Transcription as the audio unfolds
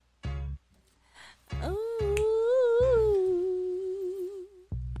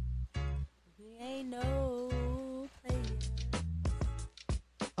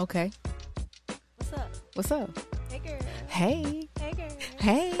Okay. What's up? What's up? Hey, girl. Hey. Hey, girl.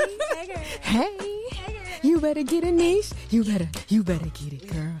 Hey. Hey, girl. Hey. Hey, girl. You better get a niche. You better get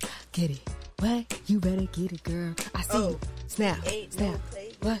it, girl. Get it. What? You better get it, girl. I see you. Snap. Snap.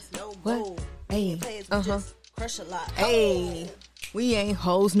 What? What? Hey. Crush a lot. Hey. We ain't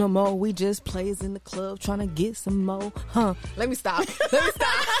hoes no more. We just players in the club trying to get some more. Huh. Let me stop.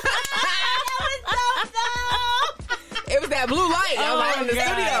 It was that blue light. I was like in the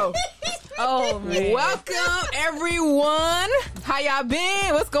studio. Oh, man. Welcome, everyone. How y'all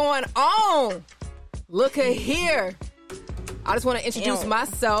been? What's going on? Look at here. I just want to introduce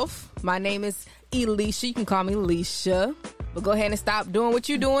myself. My name is Elisha. You can call me Alicia. But go ahead and stop doing what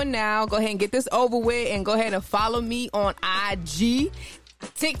you're doing now. Go ahead and get this over with. And go ahead and follow me on IG,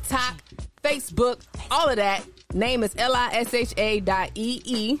 TikTok, Facebook, all of that. Name is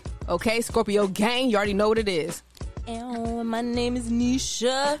LISHA.EE. Okay, Scorpio Gang. You already know what it is. And my name is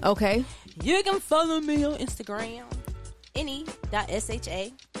Nisha. Okay. You can follow me on Instagram, any.sha,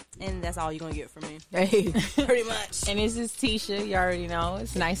 and that's all you're going to get from me. Hey. Pretty much. And this is Tisha. You already know.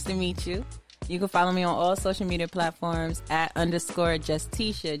 It's nice to meet you. You can follow me on all social media platforms at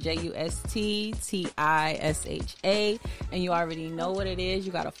 _JustTisha, JUSTTISHA. And you already know what it is.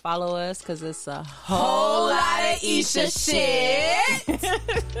 You got to follow us because it's a whole lot of Isha shit. Turn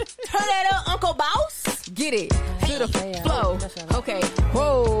that up, Uncle Boss. Get it. To the flow. Okay.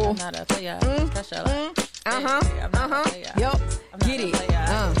 Whoa. I'm not a player. Yup. Get it.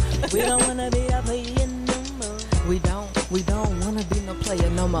 We don't want to be a player no more. We don't want to be no player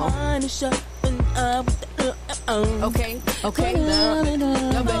no more. Okay.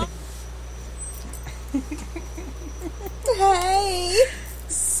 No better. Hey.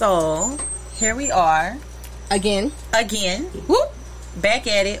 So, here we are. Again. Whoop. Back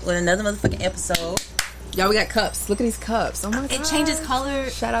at it with another motherfucking episode. Y'all, we got cups. Look at these cups. Oh my god. It changes color.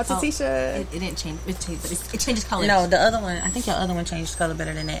 Shout out to Tisha. It didn't change. It changes color. No, the other one. I think your other one changed color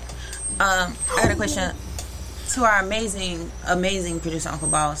better than that. I got a question to our amazing producer, Uncle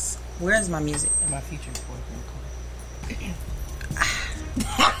Boss. Where is my music? And my future boyfriend.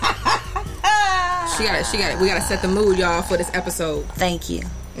 She got it. We gotta set the mood, y'all, for this episode. Thank you.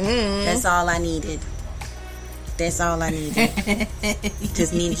 That's all I needed. Just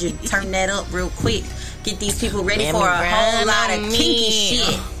needed you to turn that up real quick. Get these people ready for a whole lot of kinky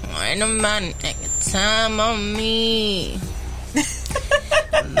shit. Ain't nobody taking time on me.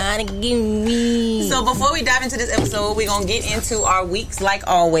 Nobody give me. So before we dive into this episode, we're going to get into our weeks like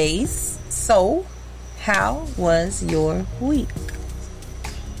always. So, how was your week?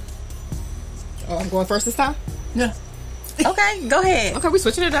 Oh, I'm going first this time? Yeah. Okay, go ahead. Okay, we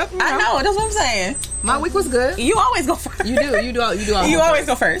switching it up. I know, that's what I'm saying. My week was good. You always go first. You do. You always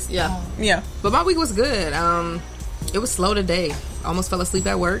go first. Yeah. Yeah. But my week was good. It was slow today. Almost fell asleep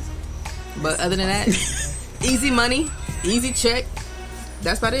at work. But other than that, easy money, easy check.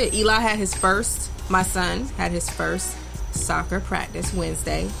 That's about it. My son had his first soccer practice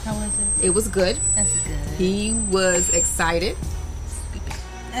Wednesday. How was it? It was good. That's good. He was excited.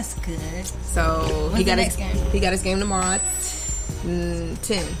 That's good. So he got his game tomorrow at 10.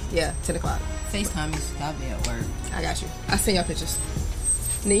 Yeah, 10 o'clock. FaceTime is probably at work. I got you. I'll send y'all pictures.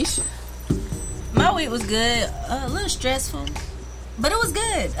 Niche? My week was good. A little stressful, but it was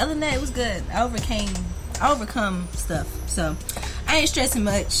good. Other than that, it was good. I overcome stuff. So I ain't stressing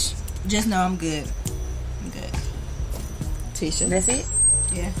much. Just know I'm good. Tisha? That's it?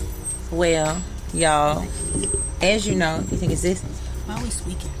 Yeah. Well, y'all, as you know, you think it's this? Why are we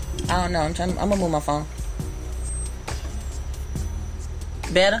squeaking? I don't know. I'm gonna move my phone.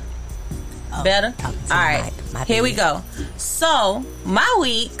 Better? Better? Alright, here we go. So, my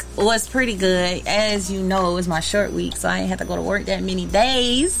week was pretty good. As you know, it was my short week, so I ain't have to go to work that many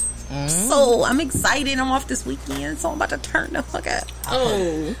days. So, I'm excited. I'm off this weekend, so I'm about to turn the fuck up.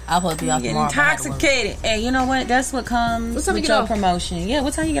 I'll probably be off Get tomorrow. intoxicated. Hey, you know what? That's what comes What time with you get your off? promotion. Yeah,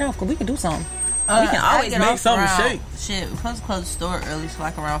 what time you get off? Because we can do something. We can always make something shake. Shit, we're supposed to close the store early, so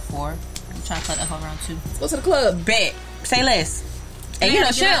like around 4. I'm trying to cut that whole around 2. Go to the club. Bet. Say less. And We you know,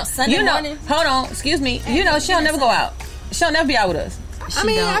 gotta get out Sunday morning. hold on, excuse me. You know, she'll never go out. She'll never be out with us. I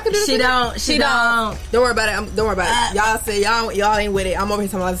mean, I can do this. She don't. Don't worry about it. Don't worry about it. Y'all say y'all ain't with it. I'm over here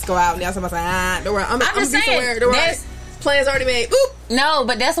talking about let's go out. And y'all talking about don't worry. I'm just be saying, somewhere. Don't worry. that's- Plans already made. Oop. No,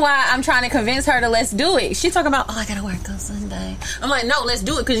 but that's why I'm trying to convince her to let's do it. She talking about, I gotta work on Sunday. I'm like, no, let's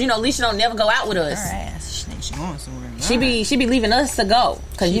do it, because you know, Alicia don't never go out with us. Her ass. She going somewhere. She be leaving us to go,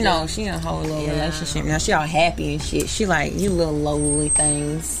 because you know she in a whole little relationship now. She all happy and shit. She like, you little lonely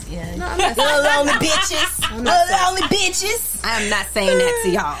things. Yeah. No, I'm not Little lonely bitches. Little lonely bitches. I'm not saying that to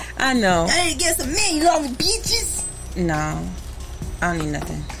y'all. I know. I ain't get some men, you lonely bitches. No. I don't need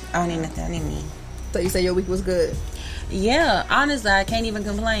nothing. I need me. So you say your week was good? Yeah, honestly, I can't even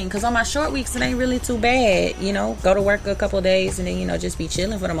complain. Because on my short weeks, it ain't really too bad. You know, go to work a couple of days and then, you know, just be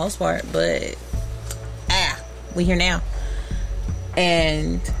chilling for the most part. But, we here now.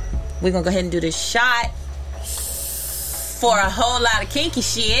 And we're going to go ahead and do this shot for a whole lot of kinky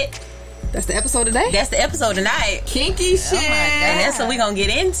shit. That's the episode today? That's the episode tonight. Kinky shit. Oh my God. And that's what we're going to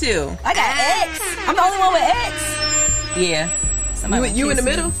get into. I got X. I'm the only one with X. Yeah. You in the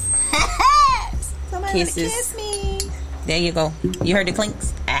middle? Somebody Kisses. kiss me. There you go. You heard the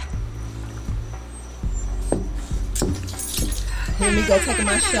clinks? Let me go taking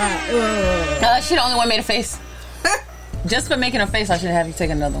my shot. She the only one made a face. Just for making a face, I should have you take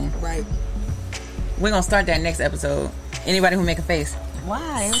another one. Right. We're going to start that next episode. Anybody who make a face.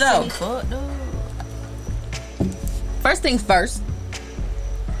 Why? So, Fucked up. first things first,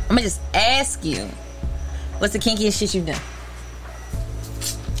 I'm going to just ask you, what's the kinkiest shit you've done?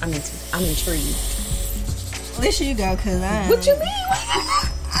 I'm intrigued. Listen, you go, cause What you mean?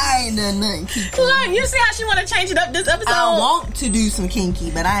 I ain't done nothing kinky. Look, you see how she want to change it up this episode? I want to do some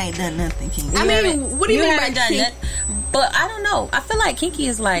kinky, but I ain't done nothing kinky. I mean, what do you mean by haven't done kinky? that? But I don't know. I feel like kinky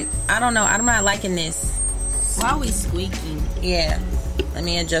is like, I don't know. I'm not liking this. Why are we squeaking? Yeah. Let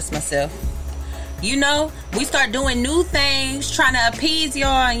me adjust myself. You know, we start doing new things, trying to appease y'all,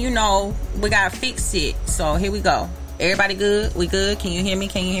 and you know, we gotta fix it. So here we go. Everybody good? We good? Can you hear me?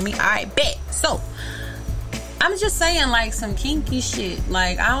 Alright, bet. So, I'm just saying, like, some kinky shit.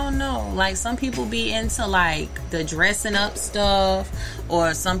 Like, I don't know. Like, some people be into, like, the dressing up stuff.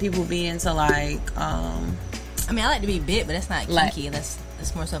 Or some people be into, like, I mean, I like to be bit, but that's not Like- kinky. That's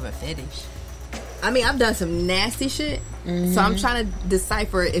more so of a fetish. I mean, I've done some nasty shit. So I'm trying to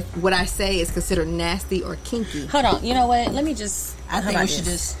decipher if what I say is considered nasty or kinky. hold on. You know what? Let me just... I how think about we should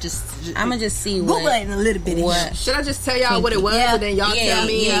this? just I'm gonna just see Google what... it in a little bit. what- Should I just tell y'all what it was Yeah. and then y'all tell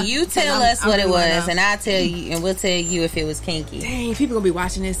me? Yeah, you tell us I'm what it really was, know. and I'll tell you, and we'll tell you if it was kinky. Dang, people gonna be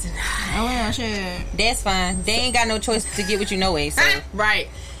watching this. And, Oh yeah, sure. That's fine. They ain't got no choice to get what you know, so right.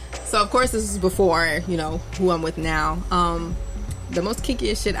 So of course this is before, you know, who I'm with now. The most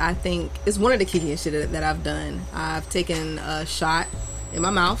kinkiest shit I think is one of the kinkiest shit that I've done. I've taken a shot in my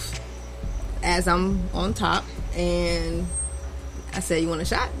mouth as I'm on top, and I said, "You want a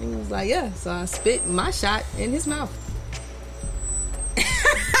shot?" And he was like, "Yeah." So I spit my shot in his mouth.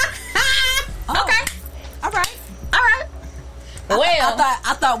 Okay. All right. well,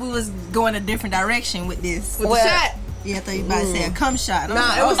 I thought we was going a different direction with this. With Well, the shot. Yeah, I thought you about to say a cum shot.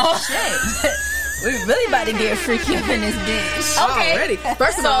 Nah, it was shit. We really about to get freaky up in this bitch. Okay. already.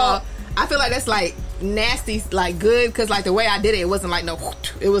 First of all, I feel like that's like nasty, like good, because like the way I did it, it wasn't like no.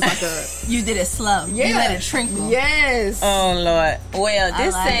 It was like a You did it slow. yeah. You let it trinkle. Yes. oh Lord. Well,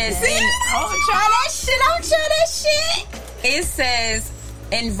 this like says it. I don't try that shit. it says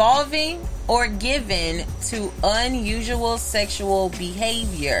involving or given to unusual sexual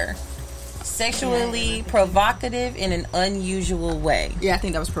behavior, sexually provocative in an unusual way. Yeah, I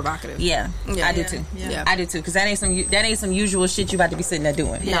think that was provocative. Yeah, Yeah. I do too. Yeah. I do too. Because that ain't some usual shit you about to be sitting there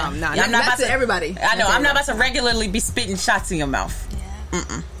doing. No, I'm not not about to everybody. I know. Not to I'm not about everybody. to regularly be spitting shots in your mouth.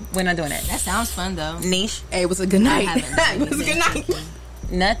 Yeah. We're not doing that. That sounds fun though. Niche. Hey, it was a good night. haven't done It was a good night.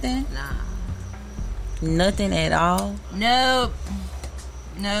 Nothing. Nothing at all. Nope.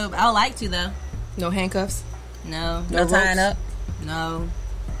 I would like to though. No handcuffs. No. No tying ropes. up.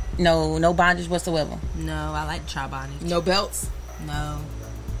 No. No bondage whatsoever. No. I like to try body. No belts. No.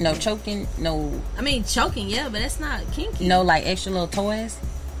 No choking. No I mean choking, yeah, but that's not kinky. like extra little toys.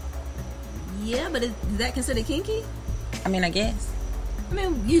 Yeah, but is that considered kinky? I mean, I guess. I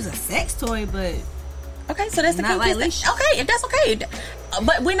mean, use a sex toy, but Okay, so that's the Not kinky. like leash. Okay, if that's okay.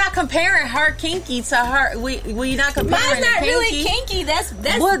 But we're not comparing her kinky to her. We not comparing. mine's the not kinky. really kinky. That's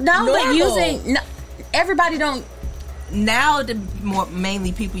Well, no, but normal. using everybody don't. Now the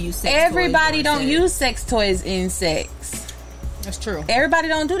mainly people use sex Everybody toys don't sex. use sex toys in sex. That's true. Everybody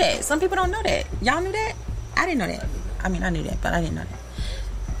don't do that. Some people don't know that. Y'all knew that? I didn't know that. I mean, I knew that, but I didn't know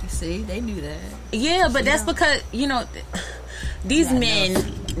that. See, they do that. Yeah, but that's because these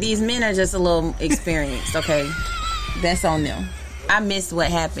men are just a little experienced. Okay, that's on them. I missed what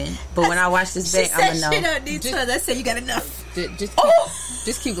happened, but when I watch this back, I'm gonna know. Don't need to. I said you got enough.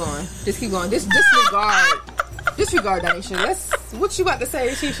 Just keep going. Just keep going. Disregard Danisha. What you about to say,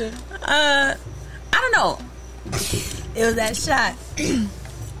 Shisha? I don't know. It was that shot.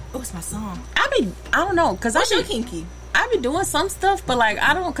 What's my song? I don't know, cause What's your I kinky? be doing some stuff, but like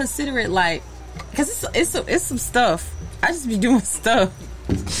I don't consider it like, cause it's some stuff. I just be doing stuff.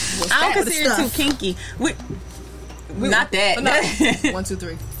 I don't consider it too kinky. Not that. 1, 2,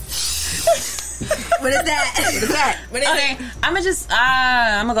 3. What is that? What is Okay, it? I'm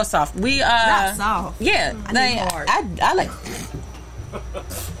gonna go soft. Not soft. Yeah, I need hard. I like.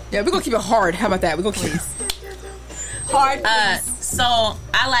 Yeah, we're gonna keep it hard. How about that? We're gonna keep it Hard. So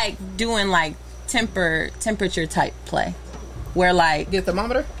I like doing like temperature type play, where like get a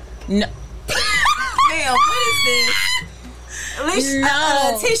thermometer. no, Damn, what is this? Alicia,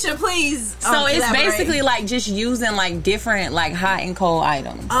 No. Tisha, please. so it's elaborate. basically like just using like different like hot and cold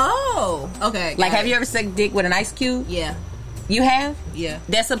items. Oh, okay. Like, got have it. you ever sucked dick with an ice cube? Yeah, You have. yeah.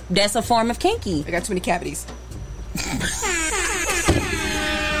 That's a form of kinky. I got too many cavities.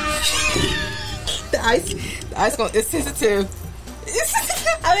 the ice going. It's sensitive.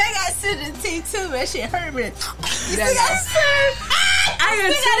 I mean, I got sensitive too. That shit hurt me. You don't know. I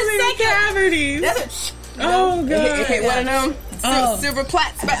got too many cavities. That's Oh god. Okay, one of them silver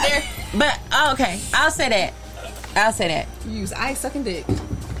plaques back there. But okay, I'll say that. You use ice sucking dick.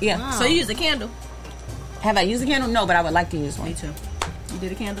 Yeah. So you use a candle? Have I used a candle? No, but I would like to use one. Me too. You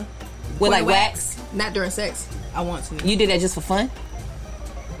did a candle? With like the wax. Not during sex. I want to. You did that just for fun?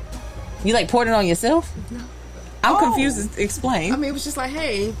 You like poured it on yourself? No. I'm confused. Explain. I mean, it was just like,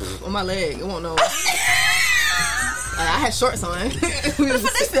 hey, on my leg. It won't know. I had shorts on. We was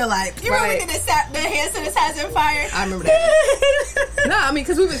What this feel like? You Right. remember the hand sanitizer fire? I remember that. No, I mean,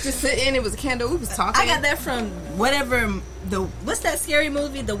 because we was just sitting. It was a candle. We was talking. I got that from whatever what's that scary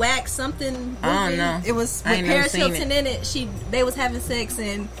movie? The Wax something movie? I don't know. It was I with ain't never Paris seen Hilton in it. They was having sex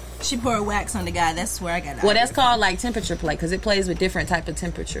and she poured wax on the guy. That's where I got it. Well, that's called like temperature play because it plays with different type of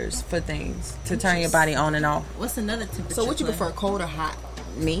temperatures for things to turn your body on and off. What's another temperature? So, what you play? prefer, cold or hot?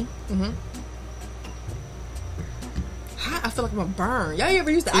 Me? Hot. I feel like I'm gonna burn. Y'all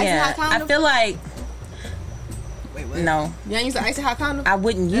ever use the icy Yeah. hot condom? I feel like Wait, what? no, Y'all use the icy hot condom? I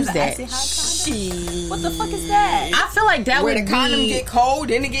wouldn't use There's an that. icy hot condom? Shit. What the fuck is that? I feel like that Where would the condom be. get cold,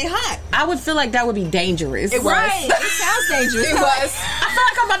 then it get hot. I would feel like that would be dangerous. It was. Right. It sounds dangerous. It was. I feel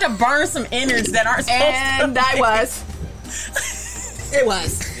like I'm about to burn some innards that aren't supposed And to. I was. It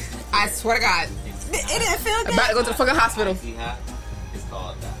was. I swear to God. It didn't feel good. About to go to the fucking hospital. Icy hot. It's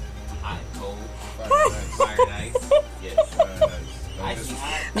called hot and cold. Fire and ice. Yes. Icy hot.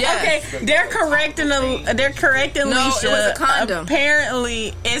 Yeah. Okay, they're correcting Alicia. No, it was a condom.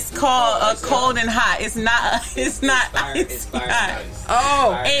 Apparently, it's called a cold and hot. It's not. It's not. It's fire and hot. ice.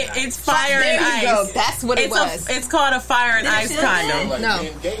 Oh. It's fire There and you ice. go. That's what it was. It's called a fire and ice feel condom. good? No.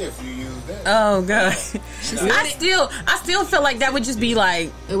 Being gay if you use that. Oh god. I still feel like that would just be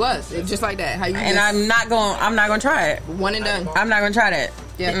like, It was. It just like that. How you and just, I'm not gonna try it. one and done. I'm not gonna try that.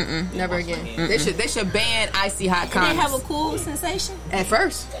 Yeah. Never again. They should ban icy hot It didn't have a condoms. cool sensation. At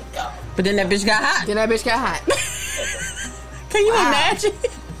first. But then that bitch got hot. Then that bitch got hot. Can you imagine?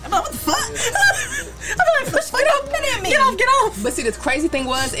 I'm like, what the fuck? I'm like, push get off, get off. But see, the crazy thing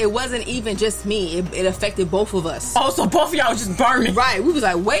was, it wasn't even just me. It affected both of us. Oh, so both of y'all was just burning. Right. We was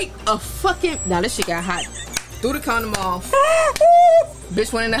like, wait a fucking... Now, this shit got hot. Threw the condom off.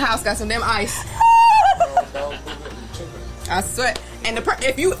 Bitch went in the house, got some damn ice. I swear. And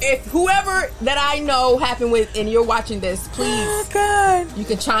if whoever that I know happened with, and you're watching this, Oh please, god. you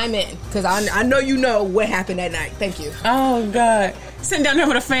can chime in. Because I know you know what happened that night. Thank you. Oh god. Sitting down there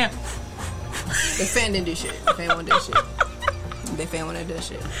with a fan. The fan didn't do shit. The fan won't do shit. The fan won't do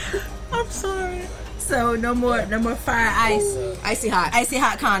shit. I'm sorry. So no more fire ice, Icy hot. icy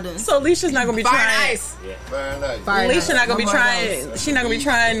hot condoms. So Alicia's not gonna be Fire and trying. ice. Fire and ice. Fire and Alicia ice. not gonna be No more of trying. those. She's not gonna be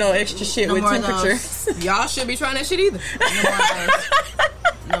trying no extra shit No with more of temperatures. Y'all should be trying that shit either.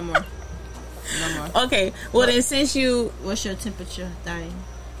 No more. Okay. Well then, since you, What's your temperature thing?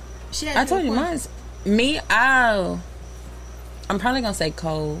 She had I told you mine. mine's me. I'm probably gonna say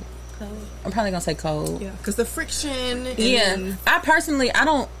cold. I'm probably gonna say cold. Yeah, because the friction. And Yeah, then- I personally, I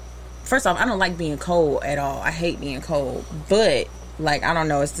don't. First off, I don't like being cold at all. I hate being cold, but like I don't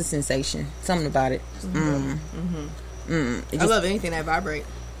know, it's the sensation, something about it. It I just- love anything that vibrate.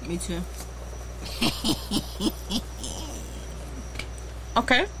 Me too.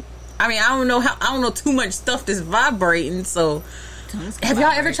 Okay, I mean I don't know too much stuff that's vibrating. So, have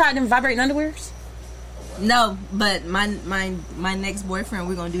y'all ever tried them vibrating underwears? No, but my next boyfriend,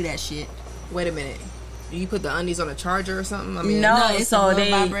 we're gonna do that shit. Wait a minute. You put the undies on a charger or something? I mean, No, it's a little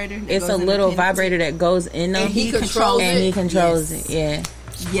vibrator that it's goes a in little the penis. vibrator that goes in them, And he controls and it. he controls Yes. it. Yeah,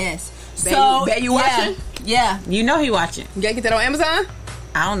 Yes. Bet you watching? Yeah. you know he watching. You gotta get that on Amazon?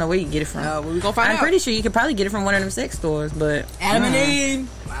 I don't know where you get it from. Well, we gonna find I'm out. pretty sure you could probably get it from one of them sex stores, but Adam and Eve.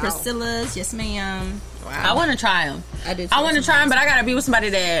 Wow. Priscilla's. Yes, ma'am. I want to try them. I did. I want to try them, but I gotta be with somebody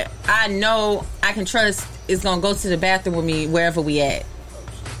that I know I can trust is gonna go to the bathroom with me wherever we at,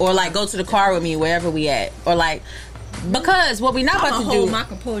 or like go to the car with me wherever we at, or like Because what we not I'm about gonna to hold do, my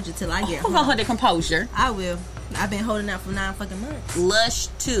composure till I get I'm gonna home. hold the composure. I will. I've been holding out for 9 fucking months. Lush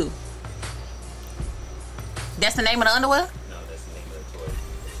 2. That's the name of the underwear? No, that's the name of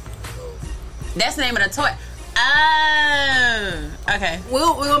the toy. That's the name of the toy. Oh, okay. We're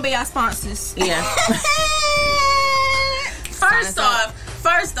gonna be our sponsors. Yeah. First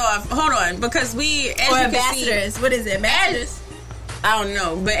off, hold on, because we, as Or you can ambassadors. see, What is it? Ambassadors? I don't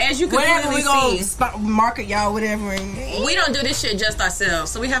know, but as you can Whatever, clearly we gonna see, market y'all, whatever. we don't do this shit just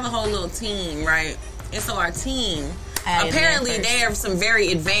ourselves. So we have a whole little team, right? And so our team, Add in apparently there first. they are some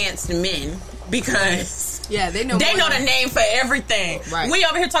very advanced men because Yeah, they know. they more know the than- name for everything. Right. We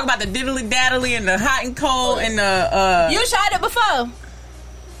over here talking about the diddly daddly and the hot and cold and the You tried it before.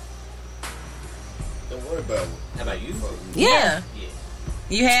 Don't worry about it. How about you? yeah. Yeah.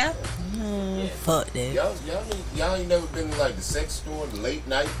 You have? Fuck that. Y'all ain't never been to like the sex store, the late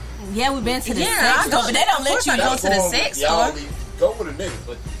night. Yeah, we've been to the Yeah, sex I store, go- but they don't of let course you I go go to to the sex Y'all store. go with a nigga.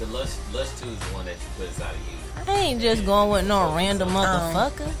 But the Lush 2 is the one that you put inside of you. I ain't just going with no random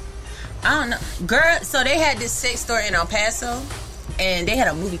motherfucker. I don't know. Girl, so they had this sex store in El Paso and they had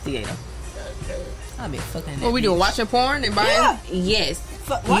a movie theater. I'll be fucking. What we doing? Watching porn and buying? Yeah. Yes.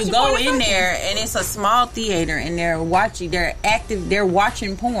 watching You go porn and in fucking. there and it's a small theater and they're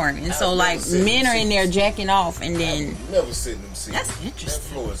watching porn. And so I've like never seen men are in there seats. jacking off and then You never sit in them seats. That's That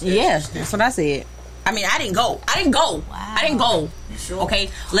interesting. floor is yeah, interesting. that's what I said. I mean, I didn't go. I didn't go. You sure? Okay,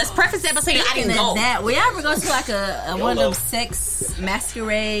 let's preface that by saying I Speaking didn't of go. that, will y'all ever go to like a one of them sex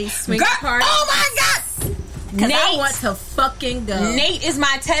masquerade swinger Girl, parties? oh my god! Because I Nate. want to fucking go. Nate is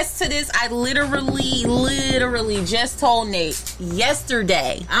my test to this. I literally just told Nate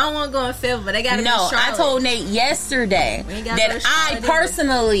yesterday. I don't want to go in Philly, but they got to No, be I Charlotte. told Nate yesterday We ain't gotta go that to I Charlotte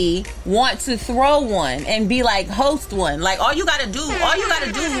personally want to throw one and be like host one. Like all you gotta do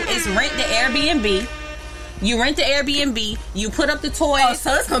is rent the Airbnb. You rent the Airbnb, you put up the toys, Oh,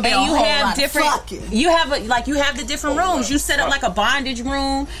 so it's gonna be and a you whole have lot of different. fucking. You have the different rooms. You set up like a bondage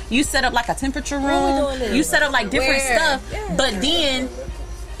room. You set up like a temperature we room. doing this? You set up like different Where? stuff. Yeah. But then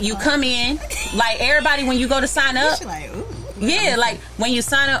you come in, like everybody when you go to sign up. She like, ooh. Yeah, like when you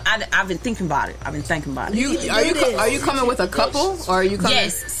sign up, I've been thinking about it. Are You coming with a couple or are you coming?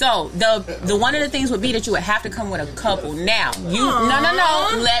 Yes. So the one of the things would be that you would have to come with a couple. Now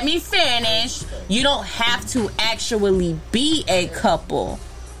no. Let me finish. You don't have to actually be a couple.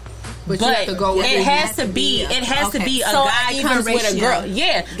 But you have to go with it has to be a So guy even comes with a ratio. girl.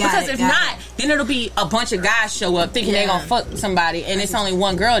 Yeah. Because if not, then it'll be a bunch of guys show up thinking they're gonna fuck somebody and it's only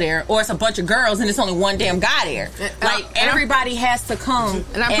one girl there, or it's a bunch of girls and it's only one damn guy there. Like everybody has to come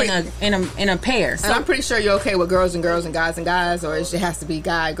in a pair. And I'm pretty sure you're okay with girls and girls and guys, or it has to be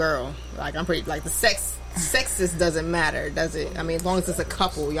guy girl. Like I'm pretty like the sexist doesn't matter, does it? I mean, as long as it's a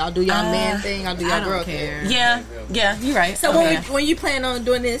couple, y'all do y'all man thing, I'll do y'all girl care. thing. Yeah, you're right. So when you plan on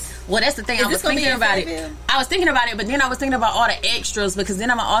doing this? Well, that's the thing. Is I was this gonna be thinking in about it. Fayetteville? I was thinking about it, but then I was thinking about all the extras because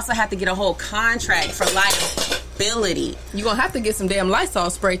then I'm gonna also have to get a whole contract for liability. You're gonna have to get some damn Lysol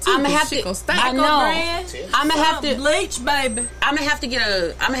spray too. I'm gonna 'cause have shit to. gonna stink. I know. I'm gonna have to. Bleach, baby. I'm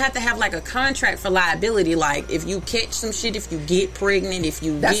gonna have to have like a contract for liability. Like if you catch some shit, if you get pregnant, if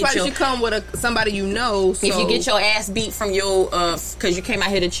you That's get why your, you should come with somebody you know. So. if you get your ass beat from your because you came out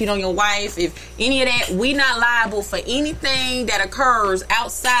here to cheat on your wife, if any of that, we not liable for anything that occurs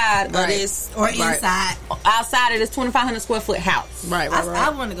outside of this Or inside. outside of this 2,500 square foot house. right. I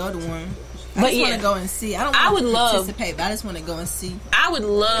want to go to one. I But just yeah. want to go and see. I don't I want would to love- participate, but I just want to go and see. I would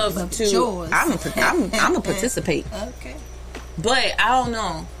love But to. yours. I'm a participate, Okay. but I don't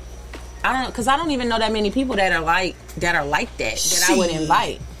know. Because I don't even know that many people that are like that I would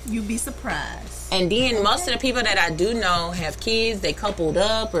invite. You'd be surprised. And then most of the people that I do know have kids, they coupled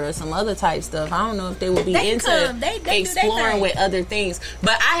up or some other type stuff. I don't know if they would be They into come. They do their exploring thing. with other things.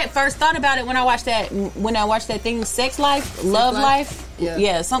 But I had first thought about it when I watched that thing, Sex Life, Love Life.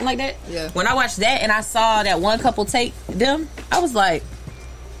 Yeah. Something like that. Yeah. When I watched that and I saw that one couple take them, I was like,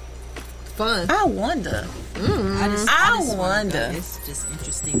 fun. I wonder. I just wanna wonder. go. It's just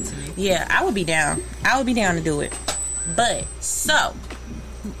interesting to me. Yeah, I would be down. I would be down to do it. But so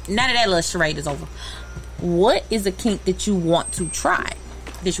now that little charade is over, what is a kink that you want to try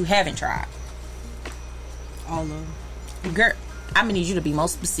that you haven't tried? All of them. Girl, I'm gonna need you to be more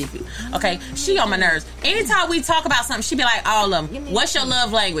specific. Okay, she on my nerves. Anytime we talk about something, she be like, all of them. What's your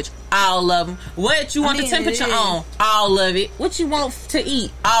love language? All of them. What you want the temperature on? All of it. What you want to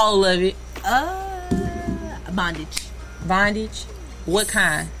eat? All of it. Bondage. Bondage? What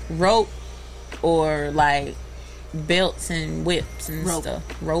kind? Rope or like belts and whips and Rope. stuff?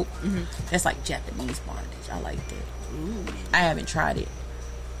 Rope? Mm-hmm. That's like Japanese bondage. I like that. Ooh. I haven't tried it.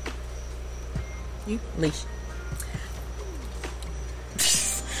 You? Leash.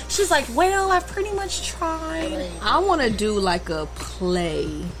 Nisha's like, well, I've pretty much tried. I want to do like a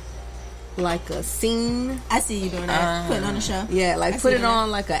play, like a scene. I see you doing that. Put it on the show. Yeah, like put it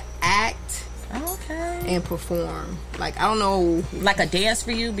on like an act. Okay. And perform. Like, I don't know. Like a Dance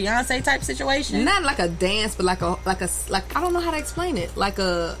for You, Beyonce type situation? Not like a dance, but like I don't know how to explain it. Like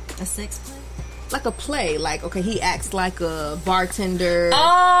a sex play? Like a play. Like, okay, he acts like a bartender.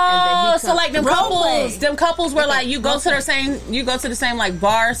 Oh, so like them play. couples where like you go to the same like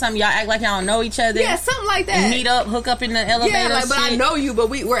bar or something, y'all act like y'all don't know each other. Yeah, something like that. And meet up, hook up in the elevator. Yeah, like, but I know you, but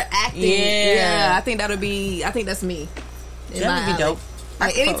we're acting. Yeah. I think that's me. That would be dope.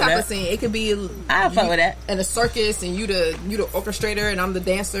 Like any type of scene, it could be. I'll fuck with that. In a circus, and you the orchestrator, and I'm the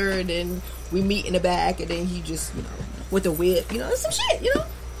dancer, and then we meet in the back, and then he just with the whip, some shit,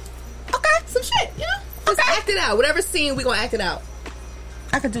 Okay, some shit, Just act it out. Whatever scene, we gonna act it out.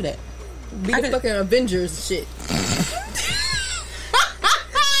 I could do that. Be the fucking Avengers shit.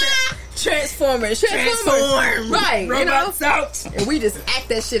 Transformers. Right. Robots out. And we just act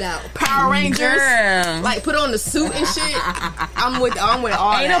that shit out. Power Rangers. Girl. Like, put on the suit and shit. I'm with all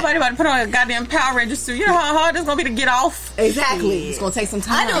Ain't nobody about to put on a goddamn Power Ranger suit. You know how hard it's gonna be to get off? Exactly. It's gonna take some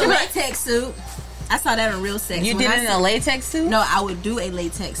time. I do a latex suit. I saw that in Real Sex. You did it in a latex suit? No, I would do a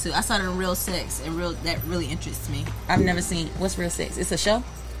latex suit. I saw it in Real Sex, and that really interests me. I've never seen. What's Real Sex? It's a show?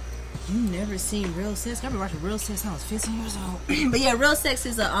 You never seen Real Sex? I've been watching Real Sex when I was 15 years old. But yeah, Real Sex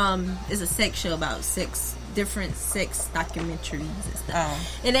is a sex show about different sex documentaries and stuff. Oh.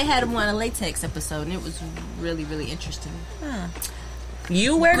 And they had one a latex episode, and it was really, really interesting. Huh.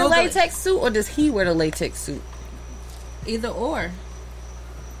 You wear the latex suit, or does he wear the latex suit? Either or.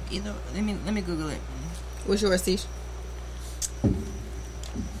 Let me Google it. What's yours, Tish?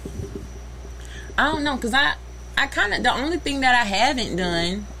 I don't know, because I kind of, the only thing that I haven't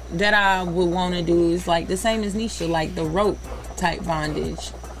done that I would want to do is like the same as Nisha, like the rope type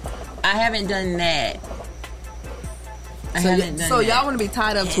bondage. I haven't done that. So y'all want to be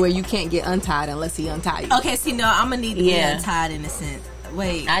tied up to where you can't get untied unless he untie you. Okay, see, no, I'm gonna need to be untied in a sense.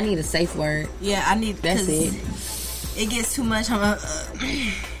 Wait, I need a safe word. Yeah, I need. That's it. It gets too much. I'm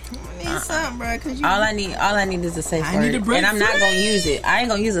need something, bro. All I need is a safe word, and I'm not gonna use it. I ain't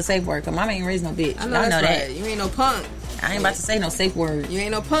gonna use a safe word because mama ain't raised no bitch. I know that. Right. You ain't no punk. I ain't about to say no safe word. You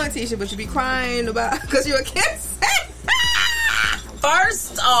ain't no punk, Tisha, but you be crying about because you a kid.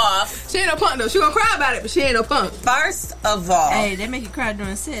 First off, she ain't no punk though. She gonna cry about it, but she ain't no punk. First of all, hey, they make you cry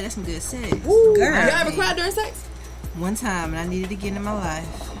during sex. That's some good sex. Ooh, girl, you ever cried during sex? One time, and I needed to get in my life.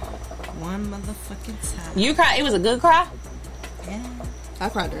 One motherfucking time. You cried? It was a good cry? Yeah. I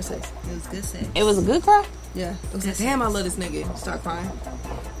cried during sex. It was good sex. It was a good cry? Yeah. It was like, damn, I love this nigga. Start crying. Y'all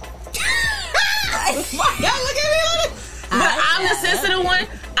look at me. But I'm the sensitive one.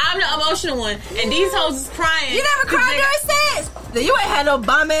 I'm the emotional one. And these hoes is crying. You never cried during sex? Then you ain't had no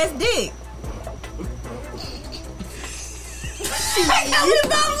bomb ass dick. You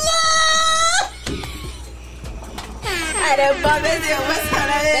about love. I done bump into what's her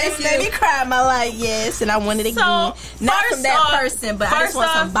name? Made me cry my life, yes, and I wanted it again. Not from that person, but I just want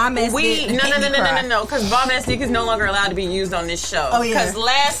some bomb ass dick. No, because bomb ass dick is no longer allowed to be used on this show. Oh, yeah. Because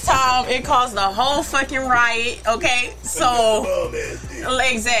last time it caused the whole fucking riot, okay? So,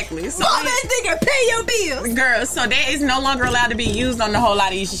 exactly. So bomb ass dick and pay your bills. Girl, so that is no longer allowed to be used on the whole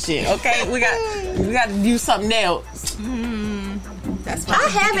lot of Isha shit, okay? We got to do something else. That's why I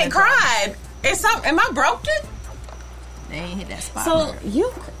haven't cried. Am I broken? They ain't hit that spot. So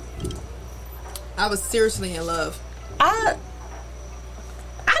I was seriously in love. I've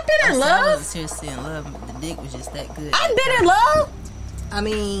been in love. I wasn't seriously in love. The dick was just that good. I've been in love. I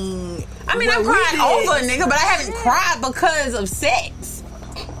mean, I cried over a nigga, but I haven't cried because of sex.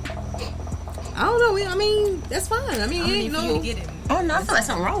 I don't know. I mean, that's fine. I mean, you ain't no. Get it. Oh no, I feel like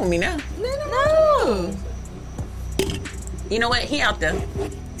something wrong with me now. No. You know what? He out there.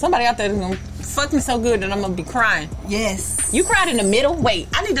 Somebody out there is gonna fuck me so good that I'm gonna be crying. Yes. You cried in the middle? Wait,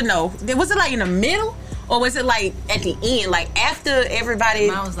 I need to know. Was it like in the middle? Or was it like at the end? Like after everybody...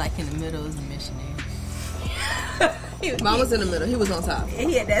 Mine was like in the middle. It was a missionary. Mine was in the middle. He was on top.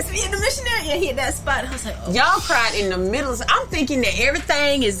 He had that in the missionary. Yeah, he had that spot. I was like, oh. Y'all cried in the middle. I'm thinking that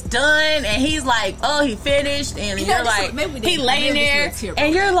everything is done, and he's like, oh, he finished, and you're like, he laying there,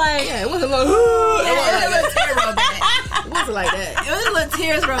 and you're like, yeah, it wasn't like, it wasn't like that. It was a little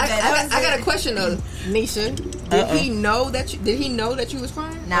tears rolled back. I got a question though, Nisha. Did he know that you was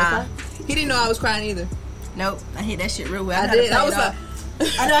crying? Nah. He didn't know I was crying either. Nope. I hit that shit real well. I did. I was like,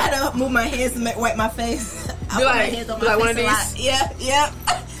 I know how to move my hands and wipe my face. I put my hands on my face one of a lot. these? Yeah.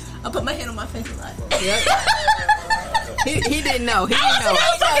 I put my hand on my face a lot. Yep. He didn't know. He didn't I know.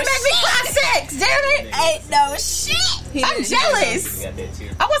 was fucking make me cry sex. Damn it. Ain't no shit. I'm jealous. You got that too.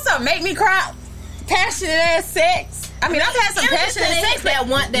 I want something make me cry. Passionate ass sex. I mean, I've had some passionate sex, but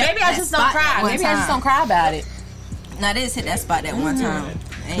maybe I just don't cry. Maybe I just don't cry about it. Now they just hit that spot that one time.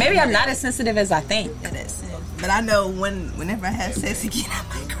 Maybe I'm not as sensitive as I think. That's it. But I know whenever I have sex again, I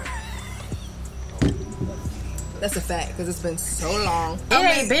might cry. That's a fact because it's been so long. It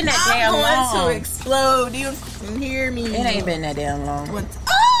ain't been that damn I'm long. going to explode. You can hear me. It ain't been that damn long.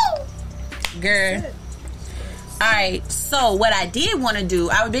 Oh! Girl. Alright, so what I did want to do,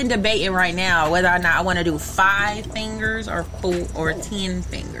 I've been debating right now whether or not I want to do 5 fingers or 4 or 10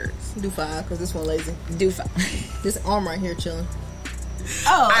 fingers. Do 5 because this one lazy. Do 5. This arm right here chilling.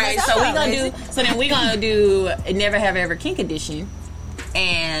 Oh, Alright, so then we're gonna do Never Have Ever Kink Edition.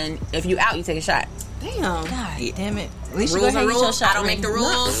 And if you out, you take a shot. Damn. God damn it. At least Rules you are go ahead and get your rules. shot I don't make the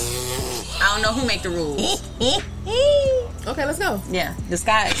rules. I don't know who make the rules. Okay, let's go. Yeah, the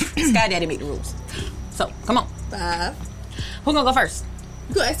Sky Daddy make the rules. So, come on. 5. Who gonna go first?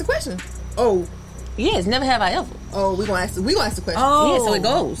 You gonna ask the question? Oh, Yes, never have I ever. we gonna ask the question. Oh. Yeah, so it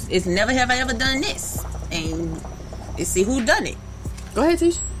goes. It's never have I ever done this. And let's see who done it. Go ahead,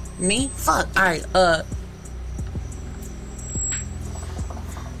 Tish. Me? Fuck. Alright,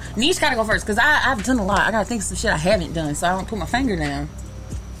 Niche gotta go first, because I've done a lot. I gotta think of some shit I haven't done, so I don't put my finger down.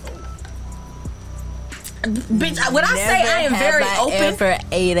 Bitch, when I say I am very open. Ever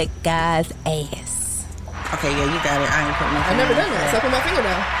ate a guy's ass? Okay, yeah, you got it. I ain't put my I've finger never down. done that, so I put my finger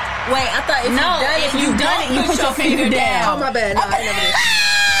down. Wait, I thought If you done it, you put your finger Oh, down. my bad. No, I never did.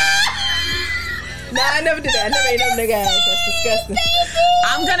 No, I never did that. I never ate no nigga ass. That's disgusting.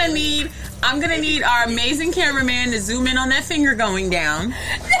 I'm gonna need our amazing cameraman to zoom in on that finger going down.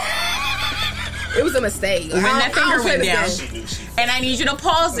 It was a mistake. When that finger went down. She knew she And I need you to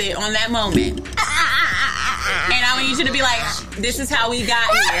pause it on that moment. And I need you to be like, this is how we got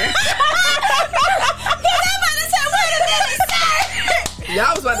here.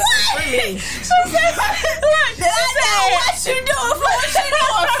 Y'all was about to free me. What you doing for? What you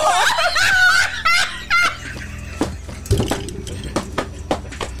doing for?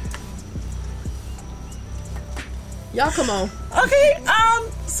 Y'all come on. Okay,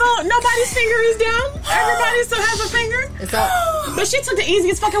 so nobody's finger is down. Everybody still has a finger. It's all. But she took the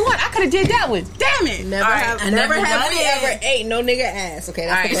easiest fucking one. I could have did that one. Damn it. Never All right. have, I never never have done we it. ever ate no nigga ass. Okay,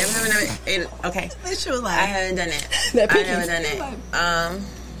 All that's right, the question. never, okay. What you like? I haven't done that. That I pinky. never done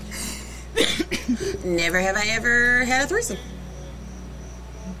that. Never have I ever had a threesome.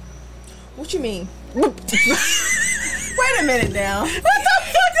 What you mean? Wait a minute now. What the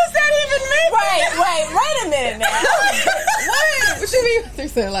fuck does that even mean? Wait a minute now. What you mean?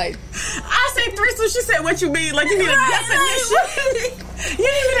 Threesome, like I say threesome. She said, "What you mean? Like you need a definition?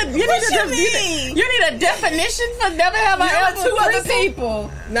 You need a definition for never have I ever two other threesome?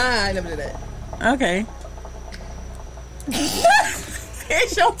 people. nah, I never did that. Okay.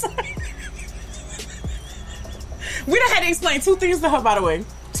 It's your turn. We done had to explain 2 things to her, by the way.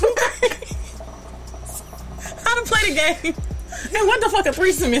 2 things. How to play the game. And what the fuck a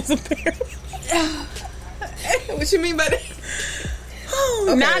threesome is, apparently. What you mean by that?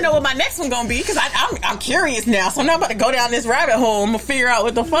 Now I know what my next one gonna be, because I'm curious now. So now I'm about to go down this rabbit hole. I'm gonna figure out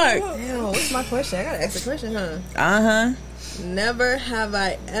what the fuck. Damn, what's my question? I gotta ask the question, huh? Uh-huh. Never have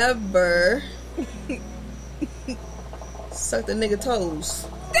I ever sucked a nigga toes.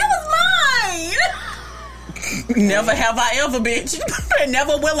 That was mine. Never have I ever, bitch.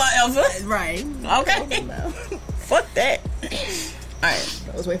 Never will I ever. Right. Okay. Fuck that. Alright.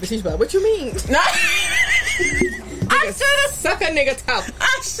 I was waiting for Tish, but what you mean? No. I should have suck a nigga toe.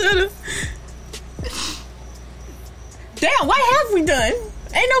 I should have. Damn, what have we done?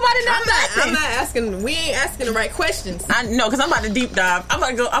 Ain't nobody done nothing. I'm not asking. We ain't asking the right questions. I know, because I'm about to deep dive. I'm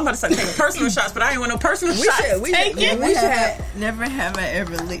about to start taking personal shots, but I ain't want no personal We shots. should- we should- taken. we should have. Never have I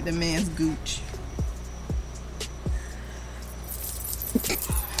ever licked a man's gooch.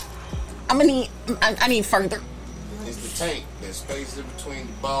 I need further. It's the tank. There's space in between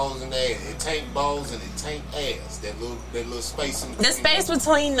the balls and the ass. It tank balls and it tank ass. That little space in between. The space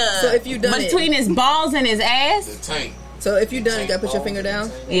between the So if you done it- between his balls and his ass. the tank. So if you done it, you gotta put your finger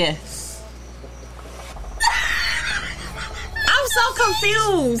down. Yeah. I'm so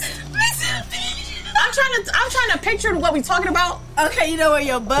confused. I'm trying to picture what we talking about. Okay, you know where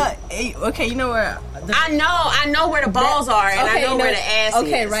your butt. Okay, you know where. I know where the balls are, and I know where the ass is.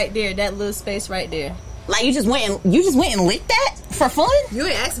 Okay, right there, that little space right there. Like you just went and licked that for fun? You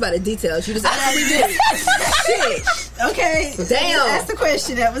ain't asked about the details. You just asked we did. Shit. Okay, Damn. That's the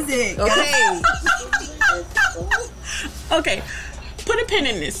question. That was it. Okay. Okay, put a pin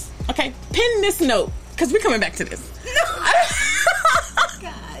in this. Okay, pin this note, because we're coming back to this.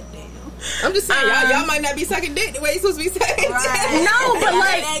 I'm just saying, y'all might not be sucking dick the way you're supposed to be saying. No, but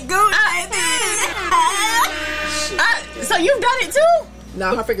like, so you've done it too?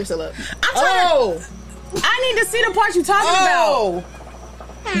 No, her finger's still up. I'm trying I need to see the part you talking about.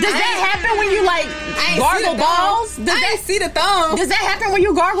 Does that happen when you like gargle balls? I didn't see the thumb. Does that happen when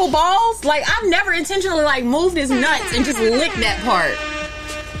you gargle balls? Like, I've never intentionally like moved his nuts and just licked that part.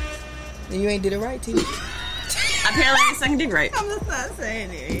 You ain't did it right, T. Apparently I ain't sucking dick right. I'm just not saying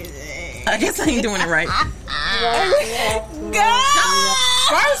anything. I guess I ain't doing it right. God!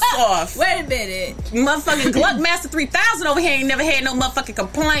 First off, Wait a minute. motherfucking Gluckmaster 3000 over here ain't never had no motherfucking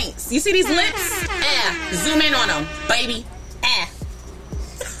complaints. You see these lips? Zoom in on them, baby.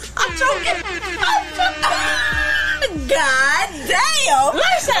 I'm joking. God damn!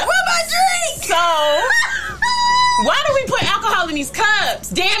 Listen, Where my drink? so why do we put alcohol in these cups?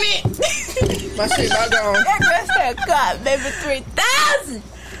 Damn it! My shit not gone. That God, maybe 3,000.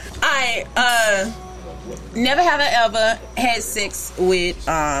 I never have I ever had sex with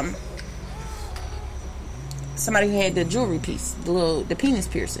somebody who had the jewelry piece, the penis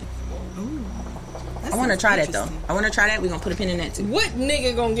piercing. I want to try that though. I want to try that. We're gonna put a pin in that too. What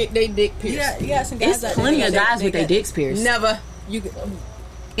nigga gonna get their dick pierced? You got some guys It's plenty of guys with their dicks pierced. Never.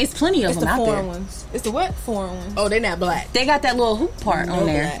 It's plenty of It's them the out foreign there. ones. It's the what? Foreign ones. Oh, they not black. They got that little hoop part on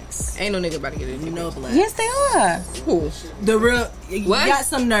there. Blacks. Ain't no nigga about to get it. You know black. Yes, they are. Who? The real. You What? got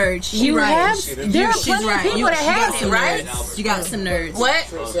some nerds. She You right. have. There are She's plenty right. of people You that have got it, some right? nerds. You got some nerds. What?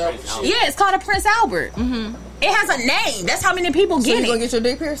 Yeah, it's called a Prince Albert. Mm-hmm. It has a name. That's how many people So get you gonna it. get your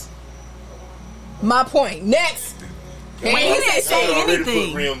dick pierced? My point. Next. He didn't say anything.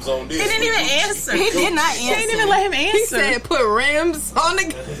 Put rims on this. He didn't even answer. He did not They didn't answer. even let him answer. He said put rims on the.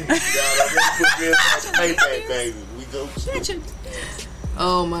 Put rims on the Payback, baby. We go.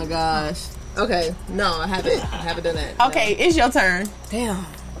 Oh my gosh. Okay. No, I haven't done that. Okay, it's your turn. Damn.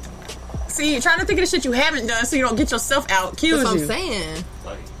 See, you're trying to think of the shit you haven't done so you don't get yourself out. Accuse That's what you. I'm saying.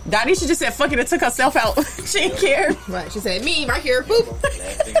 Danisha just said fuck it and took herself out. She didn't care. Right. She said me right here. Boop.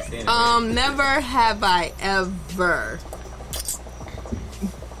 Never have I ever.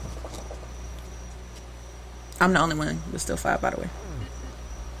 I'm the only one that's still 5, by the way.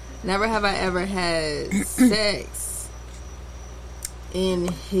 Never have I ever had sex in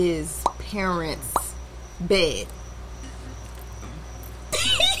his parents' bed.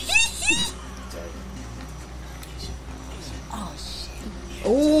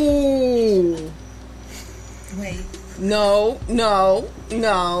 Ooh. Wait. No.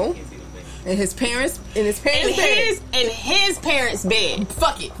 In his parents' In bed. his parents' bed.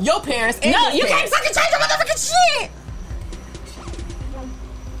 Fuck it. Your parents and No, his you can't parents. fucking change your motherfucking shit.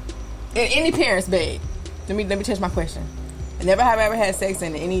 In any parent's bed. Let me change my question. Never have I ever had sex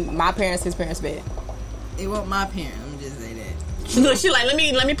in my parents' his parents' bed. It wasn't my parent. Let me just say that. Look, she like, let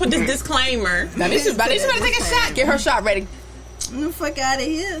me put this disclaimer. Now this is about to take a shot. Get her shot ready. Get the fuck out of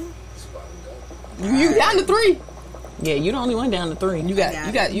here. You down to 3. Yeah, you the only one down to 3. You got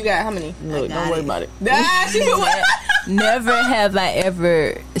how many? Look, don't worry about it. Nah, she put what? Never have I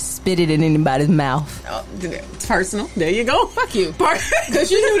ever spitted in anybody's mouth. Oh, it's personal. There you go. Fuck you. Because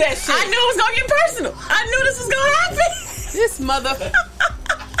you knew that shit. I knew it was gonna get personal. I knew this was gonna happen. This mother.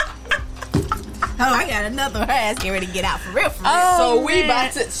 Oh, I got another one. Her ass getting ready to get out for real. So we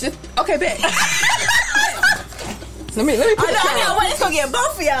about to shift. Okay, bet. Let me put I know. What? It's gonna get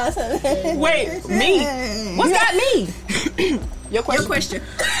both of y'all. So. Wait, me? What's that me? Your question.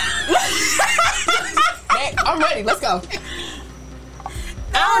 Hey, I'm ready. Let's go.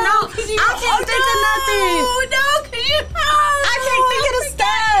 I don't know. I can't think of nothing. No, cause you. I can't think of the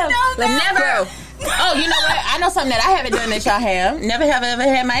stuff. Like never. Oh, you know what? I know something that I haven't done that y'all have. Never have I ever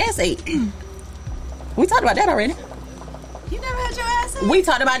had my ass ate. We talked about that already. You never had your ass ate? We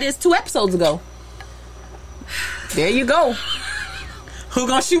talked about this 2 episodes ago. There you go. Who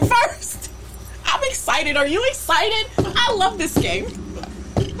gonna shoot first? I'm excited. Are you excited? I love this game.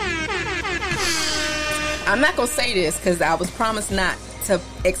 I'm not gonna say this because I was promised not to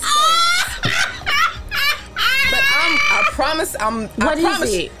expose. But I promise. What is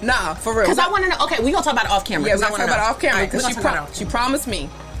promise, it? Nah, for real. Because I want to know. Okay, we gonna talk about it off camera. Yeah, we're 'cause gonna talk about it off camera Alright, we because gonna talk about it she promised me.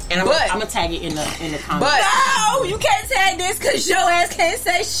 And I'm But- gonna tag it in the comments. But No, you can't say this because your ass can't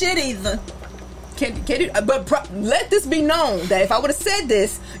say shit either. can you? Let this be known that if I would have said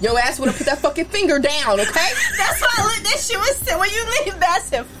this, your ass would have put that fucking finger down. Okay? That's why I looked that shit was said when you leave that. I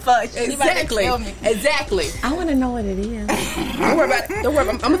said, fuck. She about to Exactly. kill me. Exactly. I want to know what it is. Don't worry about it. Don't worry.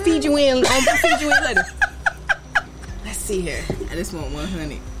 I'm gonna feed you in. I'm gonna feed you in later. Let's see here. I just want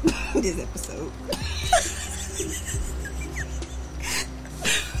 100 this episode.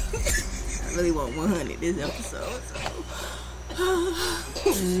 I really want 100 this episode. So.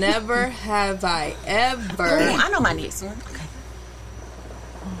 Never have I ever. I know my next one. Okay.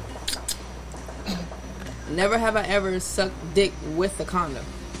 Never have I ever sucked dick with a condom.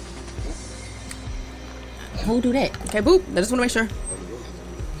 Who do that? Okay, boop. I just want to make sure.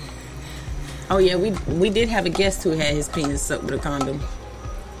 Oh yeah, we did have a guest who had his penis sucked with a condom.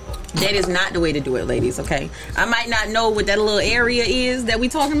 That is not the way to do it, ladies. Okay, I might not know what that little area is that we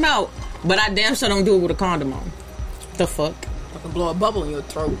talking about, but I damn sure don't do it with a condom on. The fuck? I can blow a bubble in your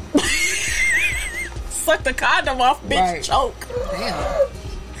throat. Suck the condom off, bitch. Right. Choke. Damn.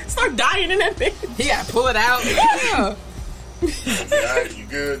 Start dying in that bitch. He got to pull it out. Yeah. Alright, you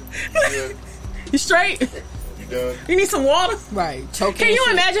good? You good? You straight? You done? You need some water? Right. Choking. Can you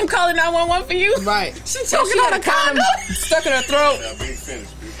imagine calling 911 for you? Right. She choking on had a condom. stuck in her throat. Now, be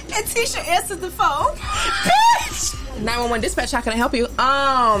finished, bitch. And Tisha answered the phone. Bitch! 911 dispatch. How can I help you?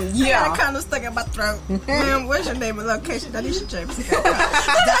 I got a Yeah. condom stuck in my throat. Ma'am, what's your name and location? Danisha James.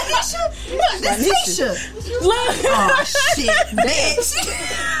 Danisha? That's Tisha. Look. Oh, shit, bitch.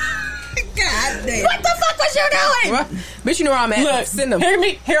 God damn. What the fuck was you doing? What? Bitch, you know where I'm at. Look, Send them.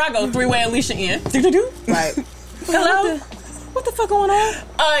 Here I go. 3-way Alicia in. Right. Hello? What the fuck going on?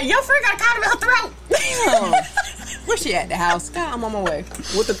 Your friend got a condom in her throat. Damn. Where she at? The house? God, I'm on my way.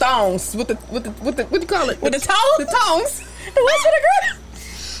 With the thongs. With the what do you call it? With the toes? The tongs. The rest of the girl?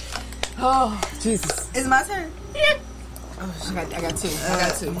 Oh, Jesus. It's my turn. Yeah. Oh, I got two. I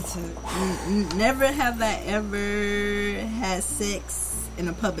got two. Never have I ever had sex in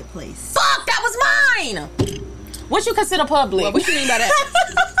a public place. Fuck, that was mine. What you consider public? What you mean by that?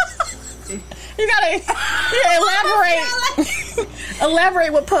 You gotta elaborate.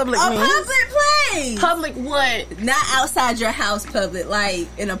 Elaborate what public A means. public place. Public what? Not outside your house public, like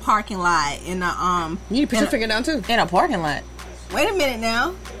in a parking lot, in a You need to put your finger down too. In a parking lot. Wait a minute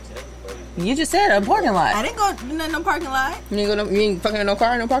now. You just said a parking lot. I didn't go to no parking lot. You ain't fucking in no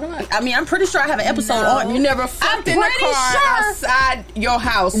car, no parking lot. I mean, I'm pretty sure I have an episode No. on. You never fucked in the pretty car sure. outside your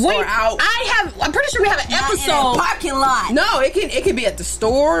house or out. I'm pretty sure we have an Not in a episode. parking lot. No, it can be at the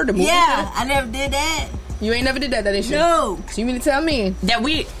store, the movie Yeah, theater. I never did that. You ain't never did that didn't you? No. So you mean to tell me That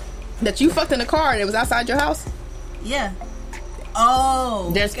that you fucked in a car and it was outside your house? Yeah.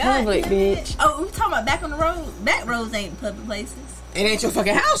 Oh. That's God public, damn it. bitch. Oh, we talking about back on the road. Back roads ain't public places. It ain't your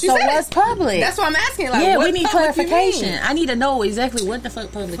fucking house. You So said what's it. public? That's why I'm asking. Like, Yeah, what we need public you clarification. mean? I need to know exactly what the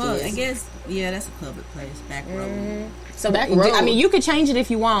fuck public Fuck, is. I guess. Yeah, that's a public place. Back road. So Back I road. mean, you could change it if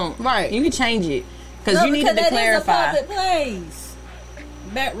you want. Right. You could change it because No, you needed to that clarify. is a public place.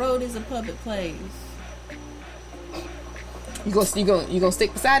 Back road is a public place. You gonna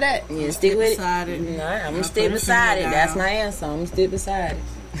stick beside that? Yeah, stick with beside it. No, I'm I'll gonna stick put a beside it. finger That's down. my answer. I'm gonna stick beside it.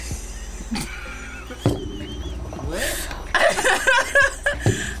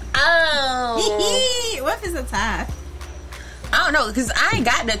 Oh, What if it's a tie? I don't know because I ain't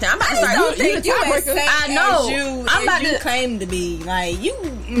got nothing. I'm about to start. don't think you as safe I know. as I'm about you to. claim to be. Like you.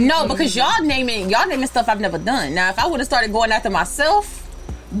 No, because y'all naming stuff I've never done. Now, if I would have started going after myself,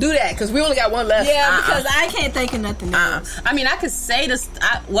 Do that because we only got one left. Yeah, because I can't think of nothing else. I mean, I could say this.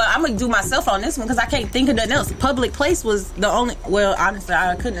 I'm gonna do myself on this one because I can't think of nothing else. Public place was the only. Well, honestly,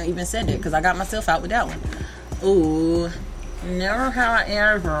 I couldn't have even said it because I got myself out with that one. Ooh, never have I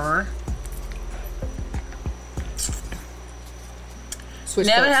ever. Switch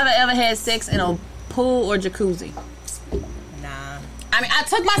Never cups. have I ever had sex in a pool or jacuzzi. Nah. I mean, I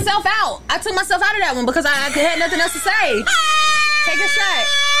took myself out. I took myself out of that one because I had nothing else to say. Take a shot.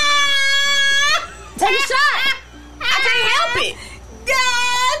 Take a shot. I can't help it.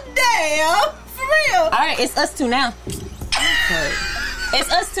 God damn. For real. All right, it's us two now. It's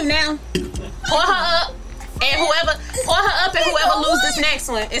us two now. Pour her up, and whoever lose this next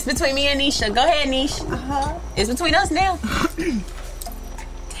one. It's between me and Nisha. Go ahead, Nisha. It's between us now.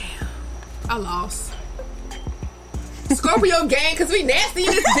 I lost. Scorpio gang, cause we nasty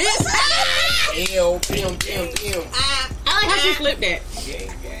in this bitch. Damn. I like how she flipped that. Gang.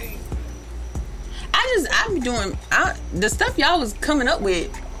 I'm doing the stuff y'all was coming up with.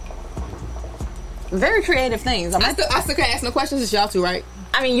 Very creative things. I still can't ask no questions. It's y'all two, right?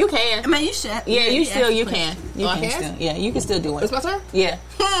 I mean, you can. I mean, you should. Yeah, you ask can. the You question. can I can? still. Yeah, you can still do It's it. my turn. Yeah,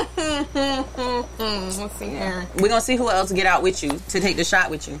 Let's see here. we're gonna see who else get out with you to take the shot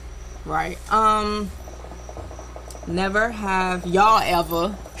with you. Right. Never have y'all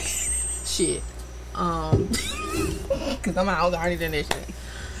ever shit. Cause I was already doing this shit.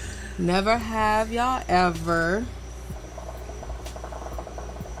 Never have y'all ever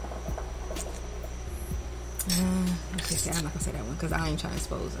okay, see, I'm not gonna say that one because I ain't trying to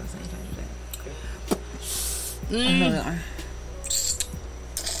expose us. I ain't trying to do that.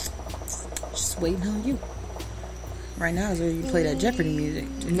 Just waiting on you. Right now is where you play that Jeopardy music.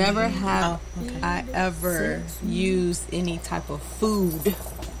 Never have okay. I ever used any type of food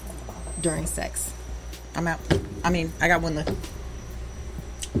during sex. I'm out. I mean, I got one left.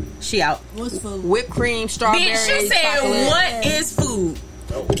 She out. What's food? Whipped cream, strawberry, Bitch, she said, chocolate. what is food?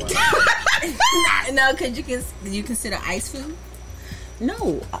 Oh, wow. No, could you consider ice food?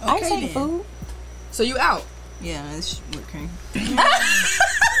 No, ice Okay, ain't then. food. So you out? Yeah, it's whipped cream.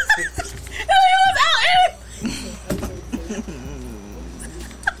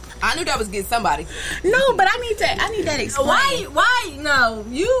 I knew that was getting somebody. No, but I need that explained. Why? No,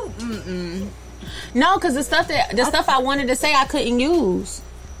 you. No, because the stuff I wanted to say I couldn't use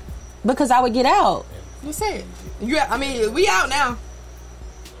because I would get out. You said you. I mean, we out now.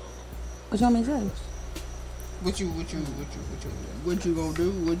 What you want me to say? What you gonna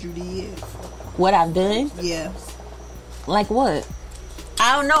do? What you did? What I've done? Yeah. Like what?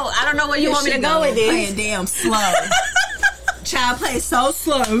 I don't know. I don't know where you want me to go with Playing this. damn slow. Child play so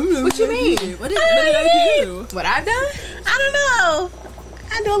slow. What you mean? What did you do? What I've done? I don't know.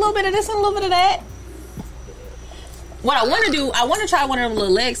 I do a little bit of this and a little bit of that. What I want to do, I want to try one of them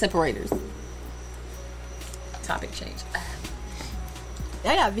little leg separators. Topic change.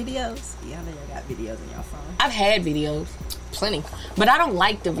 Y'all got videos? Yeah, I know y'all got videos on your phone. I've had videos, Plenty. but I don't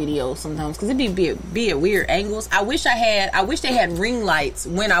like the videos sometimes because it be at weird angles. I wish they had ring lights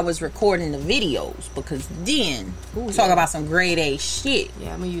when I was recording the videos because then talk about some grade A shit.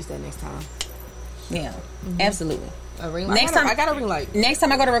 Yeah, I'm gonna use that next time. Yeah, absolutely. A ring light. Next time- I got a ring light. Next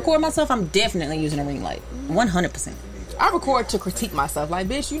time I go to record myself, I'm definitely using a ring light. 100%. I record to critique myself. Like,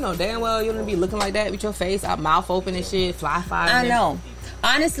 bitch, you know damn well you don't be looking like that with your face out, mouth open and shit, fly. I know.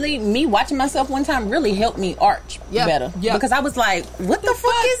 Honestly, me watching myself one time really helped me arch better. Yeah. Because I was like, what the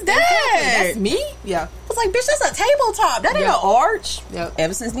fuck is that? That's me? Yeah. I was like, bitch, that's a tabletop. That ain't Yeah. an arch. Yep.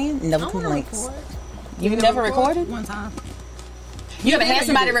 Ever since then, never complaints. You never never record? recorded? One time You ever did or had you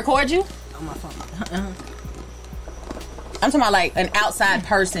somebody did? record you? on my phone. I'm talking about like an outside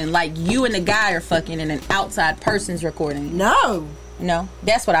person. Like you and the guy are fucking and an outside person's recording. No. No?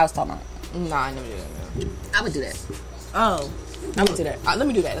 That's what I was talking about. Nah, I never did that. No. I would do that. Oh. I would do that. Let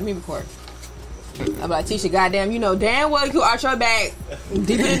me do that. Let me record. I'm like, Tisha, goddamn, you know damn well you can arch your back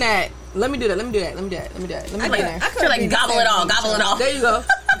deeper than that. Let me do that. Let me do that. Let me do that. Let me do that. Let me I get in like, there. I feel like gobble it all. Gobble it all. There you go.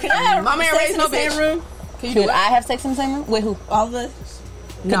 Can I have My man sex raised in no the same bitch. room? Can you do Should it? I have sex in the same room? With who? All of us?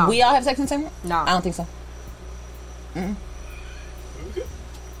 Could No. we all have sex in the same room? No. I don't think so.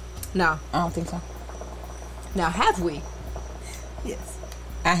 No. I don't think so. Now, have we? Yes.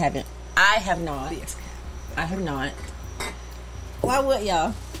 I haven't. I have not. I have not. Why would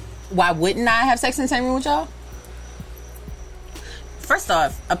y'all? Why wouldn't I have sex in the same room with y'all? First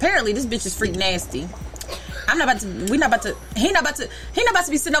off, apparently this bitch is freak nasty. I'm not about to. He not about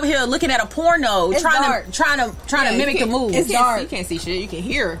to be sitting over here looking at a porno, It's dark. trying to mimic the moves. It's dark. You can't see shit. You can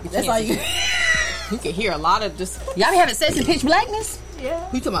hear. That's all you. You can hear a lot of just. Y'all be having sex in pitch blackness? Yeah.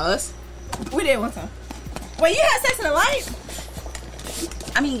 Who you talking about us? We did one time. Wait, you had sex in the light?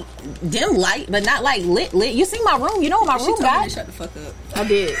 I mean, dim light, but not like lit. You see my room? You know what my She room told me to got? shut the fuck up. I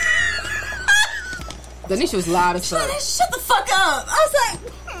did. Danisha was loud as fuck. Shut the fuck up. I was like,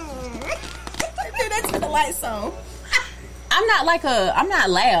 Maybe that's the lights on. I'm not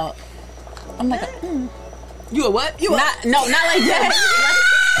loud. I'm like a, You a what? You not like that.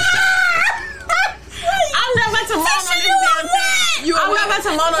 I'm not about to moan on this damn thing. You a I'm what? not about to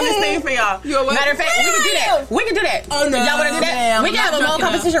moan on this thing for y'all. You a what? Matter of fact, we can do that. We can do that. Oh, no, Y'all want to do that? ma'am. We can have a I'm not moan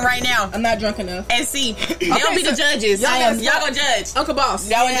drunk competition right now I'm not drunk enough. and see. They'll be the so judges. Y'all gonna judge. Uncle Boss.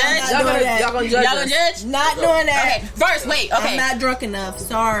 Y'all gonna Yeah, I'm judge. not doing that. Y'all gonna judge. Y'all gonna us. judge. Not doing that. Okay. First, wait. Okay. I'm not drunk enough.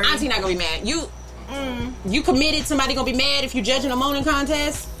 Sorry. Auntie not gonna be mad. You committed. Somebody gonna be mad if you judging a moaning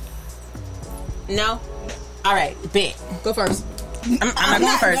contest? No. All right. Bet. Go first. I'm not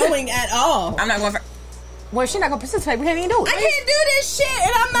going first. going at all. I'm not going first. Well, she's not gonna participate. We can't even do I it. can't do this shit,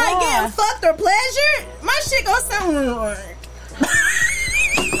 and I'm not Why? getting fucked or pleasured. My shit gonna sound.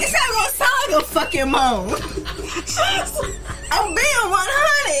 It's not gonna sound like a fucking moan. I'm being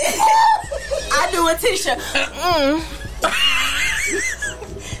 100. I do a t-shirt.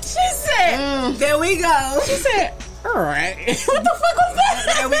 She said, "There we go." She said, "All right." What the fuck was that?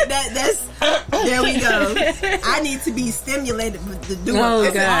 There we go. I need to be stimulated to do Oh,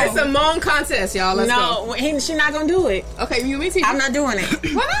 it. God. It's a moan contest, y'all. Let's No, she's not gonna do it. go. Okay, you me too. I'm not doing it.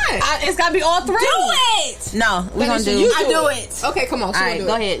 Why not? It's gotta be all three. Do it. No, we're gonna do. You I do it. Okay, come on. All right, do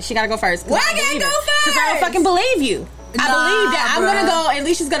go it. ahead. She gotta go first. Why I gotta go Because I don't first? fucking believe you. I believe that I'm bruh. gonna go, and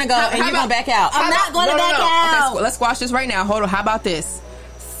Alicia's gonna go, and you're gonna back out. I'm not gonna back out. Okay, let's squash this right now. Hold on. How about this?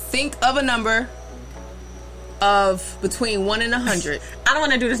 Think of a number of between 1 and 100. I don't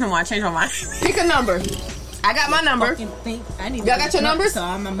want to do this no more. I changed my mind. Pick a number. I got my number. I need Y'all got your numbers? So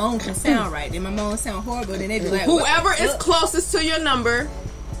my moan can sound right. Then my moan sound horrible. Then they be like, Whoever is closest to your number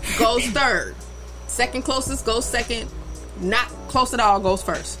goes third. Second closest goes second. Not close at all goes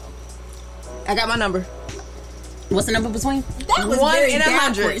first. I got my number. What's the number between? That was 1 very and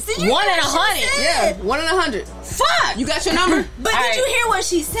 100. 1 and 100. Yeah, 1 and 100. Fuck. You got your number? But All did right. you hear what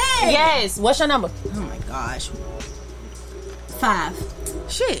she said? Yes. What's your number? Oh my gosh. 5.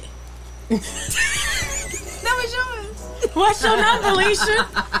 Shit. That was yours. What's your number, Alicia?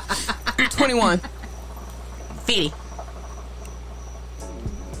 21. 50.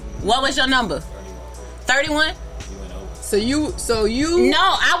 What was your number? 31? So you. No,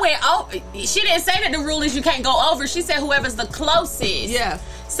 I went over. She didn't say that the rule is you can't go over. She said whoever's the closest. Yeah.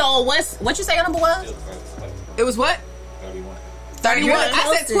 So what you say your number was? It was what? 31. I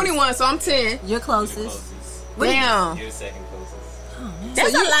said closest. 21, so I'm 10. You're closest. Damn. You're second closest.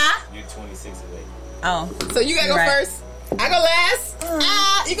 That's a lie. You're 26 away. Oh, So you gotta go Right. first. I go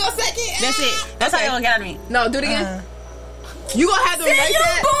last. You go second. that's it. That's how you gonna get out of me. No, do it again. You gonna have to write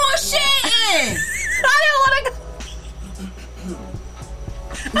that. bullshitting. I didn't want to go.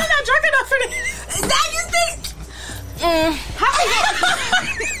 I'm not drunk enough for this. That you think?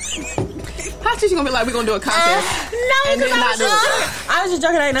 How's she gonna be like, we're gonna do a contest? No, And because then I not was do it. drunk. I was just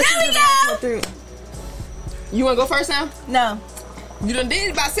joking. I ain't nothing. You wanna go first now? No, You done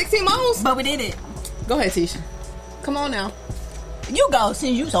did about 16 moles? but we did it. Go ahead, Tisha. Come on now. You go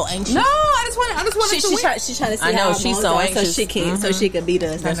since you so anxious. No, I just wanted to win. She's trying to see I know, how our she's moans so are anxious. so she can beat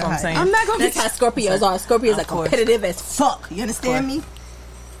us. That's what I'm saying. I'm not gonna That's how Scorpios are. Scorpios are course. competitive as fuck. You understand me?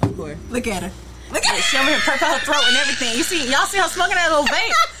 Look at her. Look at She over here purple her throat and everything. You see, y'all see her smoking that little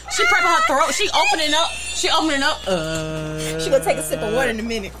vape? She purple her throat. She opening up. She gonna take a sip of water in a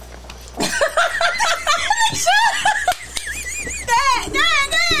minute.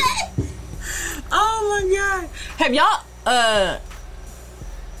 Oh my god. Have y'all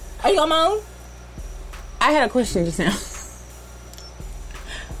Are you on my own? I had a question just now.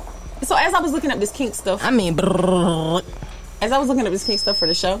 So as I was looking up this kink stuff, I mean, as I was looking up this kink stuff for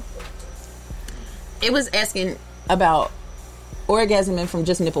the show, it was asking about orgasming from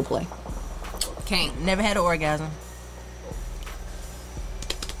just nipple play. can't. Never had an orgasm.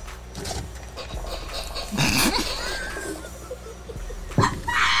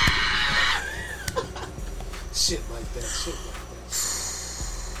 Shit like that. Shit like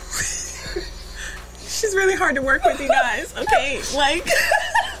She's really hard to work with, you guys. Okay, like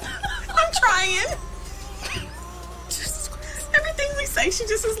I'm trying. Everything we say, she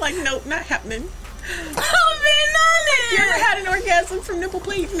just is like, nope, not happening. I've been on You ever had an orgasm from nipple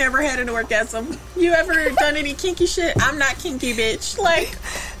play? You've never had an orgasm. You ever done any kinky shit? I'm not kinky, bitch. Like,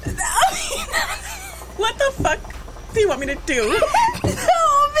 what the fuck do you want me to do? No,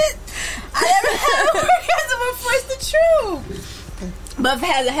 but I never had an orgasm before. It's the truth. But if I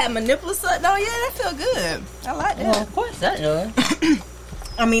had my nipples sucked, oh yeah, that feel good. I like that. Well, of course that does.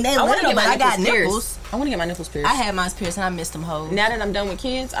 I mean, they I want to little, get but my I got nipples nipples. pierced. I want to get my nipples pierced. I had mine pierced and I missed them hoes. Now that I'm done with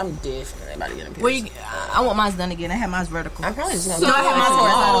kids, I'm definitely about to get them pierced. Where you, I want mine done again. I had mine vertical. I'm probably just gonna So I had mine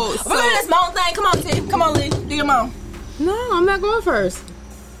horizontal. so- We're doing this moan thing. Come on, T. Come on, Lee. Do your moan. No, I'm not going first.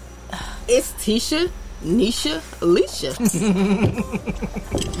 It's Tisha, Nisha, Alicia.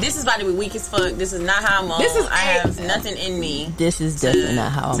 This is about to be weak as fuck. This is not how I'm on. This is I have nothing in me This is definitely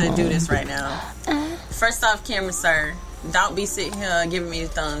not how to do this right now. First off, camera sir, don't be sitting here giving me the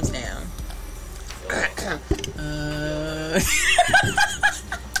thumbs down.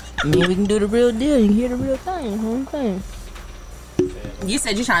 I mean, we can do the real deal. You can hear the real thing. You know what I'm saying? You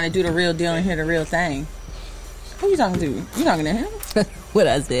said you're trying to do the real deal and hear the real thing. Who you talking to? You talking to him? What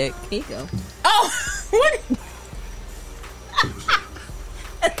I said. Kiko. Oh, what?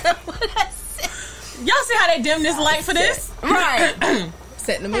 Y'all see how they dim this light for this? Right.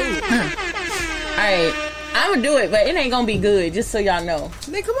 Setting the mood. Alright, I'm gonna do it, but it ain't gonna be good, just so y'all know.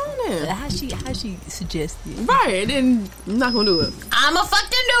 Then come on then. How she suggested? Right, then I'm not gonna do it. I'ma fucking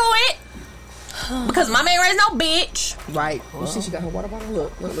do it! Because mama ain't raised no bitch. Right. You see she got her water bottle?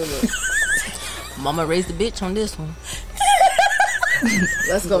 Look. Mama raised the bitch on this one.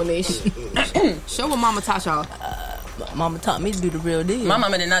 Let's go, Nish. Show what mama taught y'all. Mama taught me to do the real deal. My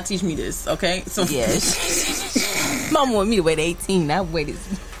mama did not teach me this, okay? So Yes. Mama wanted me to wait 18. I waited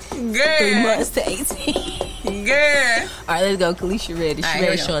 3 girl, months to 18. girl. All right, let's go. Kalisha ready. She All right, ready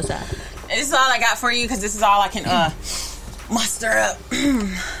here we to go. show us out. This is all I got for you because this is all I can muster up.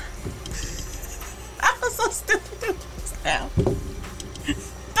 I was so stupid now. Don't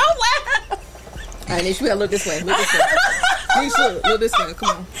laugh. All right, Nish, we gotta look this way. Look this way. Nish, look this way. Come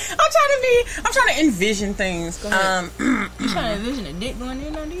on. I'm trying to envision things. You trying to envision a dick going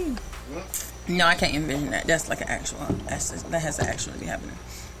in on you? No, I can't envision that. That's like an actual. That has to actually be happening.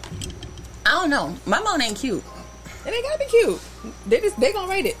 I don't know. My moan ain't cute. It ain't gotta be cute. They gonna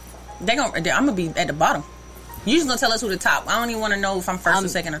rate it. I'm gonna be at the bottom. You just gonna tell us who the top. I don't even want to know if I'm first or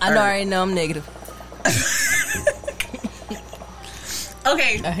second or third. I already know I'm negative.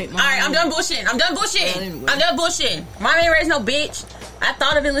 Okay. Alright, I'm done bullshitting. I'm done bullshitting. Mom ain't raised no bitch. I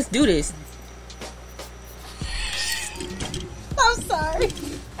thought of it. Let's do this. I'm sorry.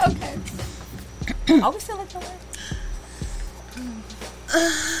 Okay. Are we still at the way?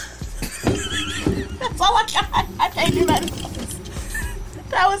 That's all I got. I can't do nothing else.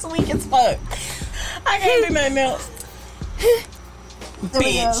 That was weak as fuck. I can't do nothing else.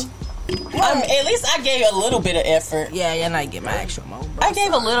 Bitch. At least I gave a little bit of effort. Yeah, and I get my actual moment. I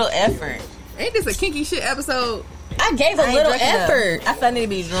gave a little effort. Ain't this a kinky shit episode? I gave a little effort. I feel I need to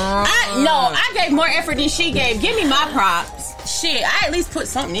be drunk. I gave more effort than she gave. Give me my props. Shit, I at least put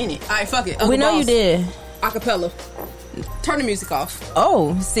something in it. All right, fuck it. We know you did. Acapella. Turn the music off.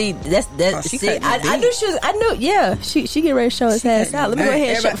 Oh, see, that's she see, cut I knew she was. I knew, yeah. She get ready to show his ass out. Let me go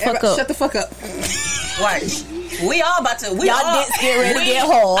ahead and shut the fuck up. Shut the fuck up. Watch. We all about to. Y'all dicks get ready to get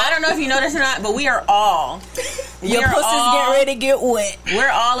hard. I don't know if you know this or not, but we are all. Your pussies get ready to get wet.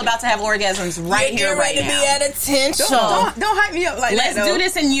 We're all about to have orgasms right here, right now. Be at attention. Don't hype me up like Let's that. do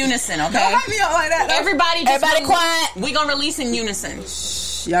this in unison, okay? Don't hype me up like that. Everybody quiet. We gonna release in unison.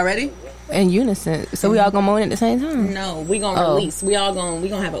 Y'all ready? In unison. So we all gonna moan at the same time? No, we gonna release. We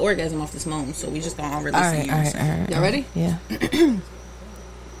gonna have an orgasm off this moan. So we just gonna all release in unison. All right. Y'all ready? Yeah.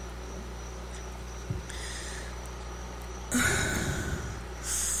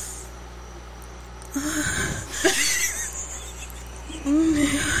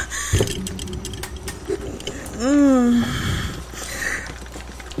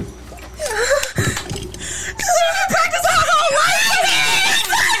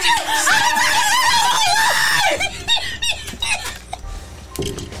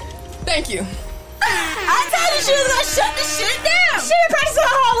 Thank you. I told you she was gonna shut the shit down. She been practicing her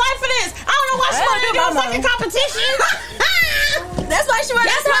whole life for this. I don't know why she wanna do a fucking competition. That's why she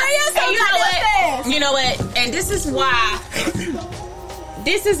wanted to hurry us. And you know what? And this is why.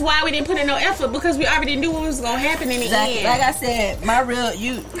 This is why we didn't put in no effort, because we already knew what was gonna happen in the end. Like I said, my real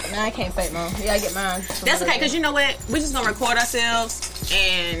I can't fake mine. You gotta get mine. That's okay, because you know what? We're just gonna record ourselves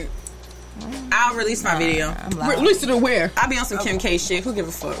and I'll release my video. Release it to where? I'll be on some Kim K shit. Who give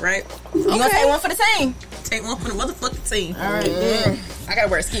a fuck, right? You gonna take one for the team? Take one for the motherfucking team. All right, yeah. I gotta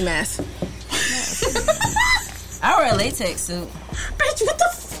wear a ski mask. I wear a latex suit. Bitch, what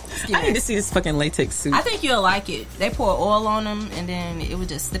the I need to see this fucking latex suit. I think you'll like it. They pour oil on them, and then it would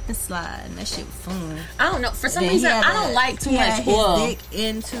just slip and slide, and that shit was fun. I don't know. For some reason, I don't like too much oil. His dick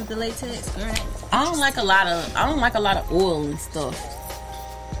into the latex, girl. I don't like a lot of oil and stuff.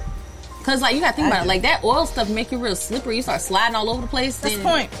 Cause like you gotta think about it, like that oil stuff make you real slippery. You start sliding all over the place. That's the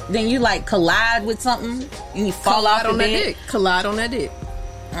point. Then you like collide with something and you fall off the bed. Collide on that dick.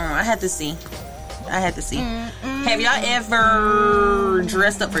 I had to see. Have y'all ever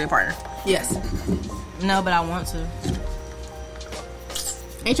dressed up for your partner? Yes. No, but I want to.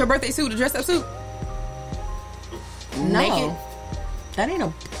 Ain't your birthday suit a dress up suit? No. Naked? That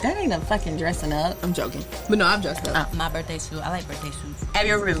ain't a fucking dressing up. I'm joking. But no, I'm dressed up. My birthday suit. I like birthday suits. Have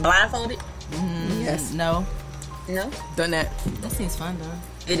you ever been blindfolded? Yes. No. No. Done that. That seems fun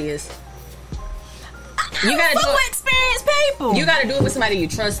though. It is. You gotta do with it. experienced people. You gotta do it with somebody you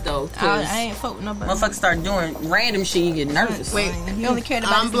trust though. I ain't fuck with nobody. Motherfuckers start doing random shit, you get nervous. Wait, he only cared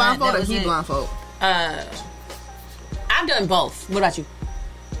about I'm his mind, blindfolded that or he was it. blindfold? I've done both. What about you?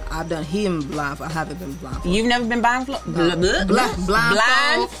 I've done him blindfold. I haven't been blindfolded. You've never been blindfolded?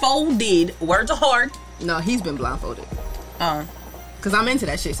 Blindfolded. Words are hard. No, he's been blindfolded. Cause I'm into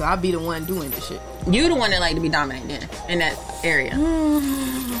that shit, so I'll be the one doing the shit. You the one that like to be dominant then in that area.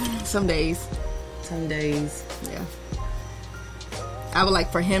 Some days. Yeah. I would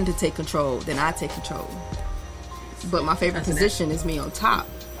like for him to take control, then I take control. But my favorite position is me on top,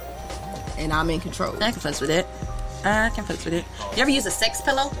 and I'm in control. I can fuss with it. You ever use a sex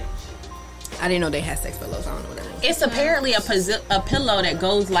pillow? I didn't know they had sex pillows. I don't know what that is. It's apparently a pillow that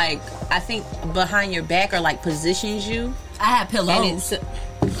goes like, I think behind your back or like positions you. I had pillows. And it's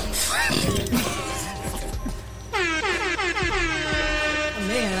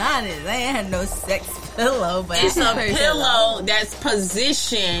man, they had no sex pillow, but it's a pillow that's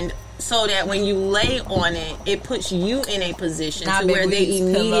positioned so that when you lay on it, it puts you in a position Nah, to baby, where we they use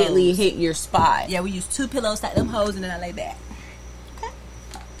immediately pillows. hit your spot. Yeah, we used 2 pillows, stack them hoes, and then I lay back.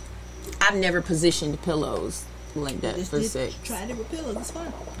 I've never positioned pillows like that for sex. Try different pillows, it's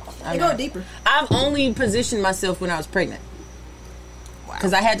fun. I They know. go deeper. I've only positioned myself when I was pregnant. Wow.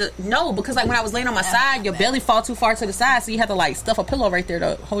 Because I had to, because like when I was laying on my side, your belly fall too far to the side, so you had to like stuff a pillow right there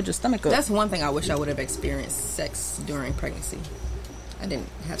to hold your stomach up. That's one thing I wish I would have experienced sex during pregnancy. I didn't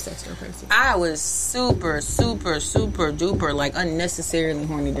have sex during pregnancy. I was super, super, super duper, like, unnecessarily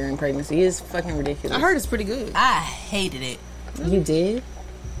horny during pregnancy. It's fucking ridiculous. I heard it's pretty good. I hated it. You did?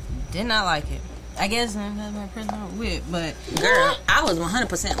 Did not like it. I guess I'm my person with, but Girl, I was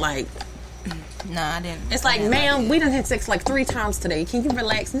 100% like, nah, I didn't. it's like, ma'am, we done had sex like 3 times today. Can you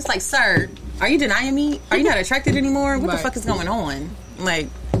relax? And it's like, sir, are you denying me? Are you not attracted anymore? What the fuck is going on? Like,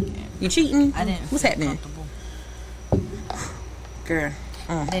 you cheating? I didn't. What's feel happening? comfortable. Girl.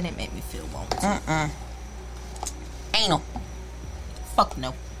 They didn't make me feel wanted. Anal. Fuck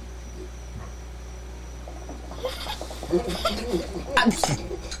no.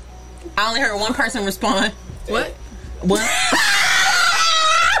 I only heard one person respond. What? What?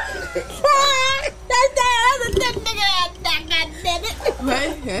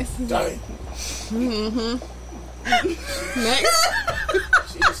 Right? Yes. Dang. Next.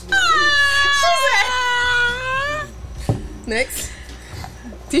 Jeez, Next.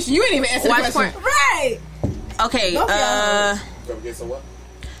 Tisha, you ain't even answer the Watch question. porn. Right. Okay, Gonna get some what?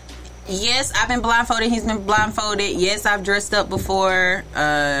 yes, I've been blindfolded. He's been blindfolded. Yes, I've dressed up before.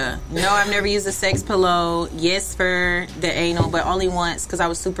 No, I've never used a sex pillow. Yes, for the anal, but only once because I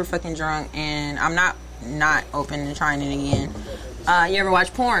was super fucking drunk, and I'm not open to trying it again. You ever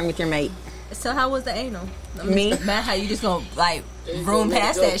watch porn with your mate? So how was the anal? Me? Man, how you just gonna like room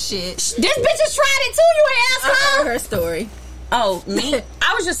past that shit? This bitch has tried it too, you asshole. Her story. Oh, me?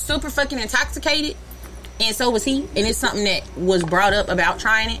 I was just super fucking intoxicated, and so was he. And it's something that was brought up about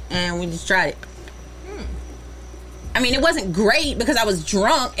trying it, and we just tried it. I mean, it wasn't great because I was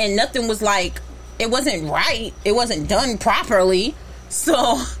drunk, and nothing was like, it wasn't right. It wasn't done properly.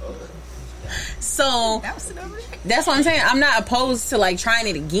 So that's what I'm saying. I'm not opposed to like trying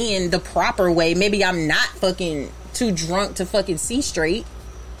it again the proper way. Maybe I'm not fucking too drunk to fucking see straight.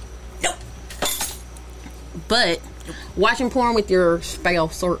 Nope. But watching porn with your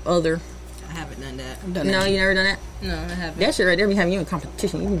spouse or other. I haven't done that. No, you never done that? No, I haven't. That shit right there be having you in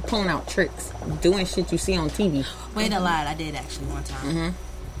competition. You be pulling out tricks, doing shit you see on TV. Wait, I lied. I did actually one time.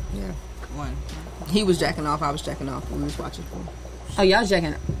 Yeah. One. He was jacking off. I was jacking off. We was watching porn. Oh, y'all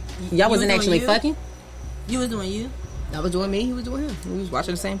checking? Y'all wasn't doing actually you? fucking? You was doing you? I was doing me. He was doing him. We was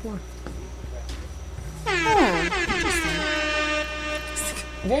watching the same porn.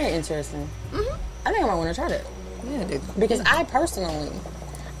 Very interesting. I think I might want to try that. Yeah, dude. Because I personally,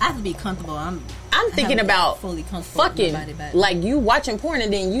 I have to be comfortable. I'm thinking about fully comfortable fucking, with my body back. like you watching porn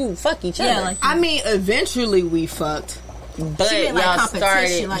and then you fuck each Yeah, other. like- I mean, eventually we fucked. But She meant, like, y'all competition,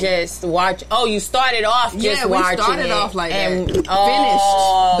 started like- just watch. Oh, you started off just Yeah, we watching started it off like and that. Finished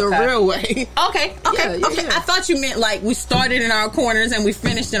oh, the okay. real way. Okay. Yeah, yeah. I thought you meant like we started in our corners and we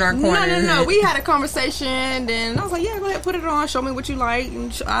finished in our corners. No. We had a conversation. Then I was like, "Yeah, go ahead, put it on. Show me what you like,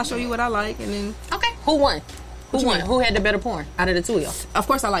 and I'll show you what I like." And then, Okay. Who won? Who you won? mean? Who had the better porn out of the two of y'all? of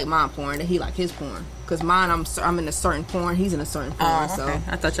course, I like my porn, and he like his porn. Cause mine, I'm in a certain porn. He's in a certain porn. Oh, okay.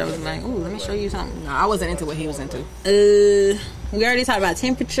 I thought y'all was like, ooh, let me show you something. So no, I wasn't into what he was into. We already talked about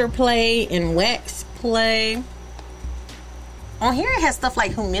temperature play and wax play. On here it has stuff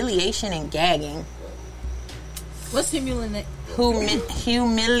like humiliation and gagging. What's humiliating?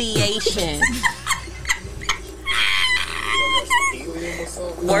 Humiliation. Helium or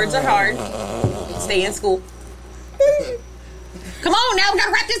something? Words are hard. Stay in school. Come on, now we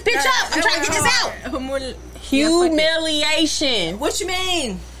gotta wrap this bitch up. I'm trying to get this out. Humiliation. What you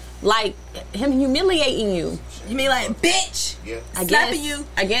mean? Like him humiliating you. You mean like bitch? Yeah. I Slapping guess. you?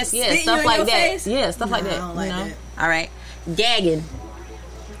 I guess, yeah. Spitting Stuff you in like your that. face? Yeah, stuff like No, that. I don't like that. All right. Gagging.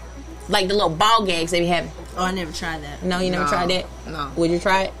 Like the little ball gags they be having. Oh, I never tried that. No, you never No. tried that? No, Would you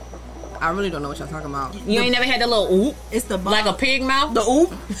try it? I really don't know what y'all talking about. You ain't never had the little oop? It's the ball. Like a pig mouth? the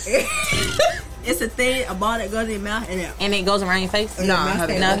oop. It's a thing, a ball that goes in your mouth and then. And it goes around your face? No, I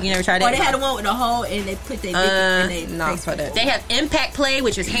haven't. No, you never tried Or that? they had the one with the hole and they put their dick in their No, face. for that. They have impact play,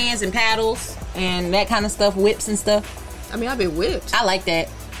 which is hands and paddles and that kind of stuff, whips and stuff. I mean, I've been whipped. I like that.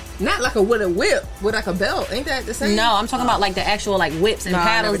 Not like with a whip, with like a belt. Ain't that the same? No, I'm talking about like the actual like whips and No, I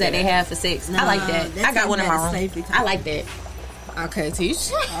paddles never that did they that. have for sex. I Nah, like that. that's I got one in my not room. safety. I like that. Okay,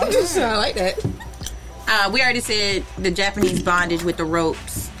 teach. I like that. We already said the Japanese bondage with the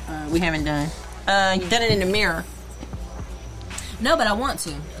ropes. We haven't done. You done it in the mirror. No, but I want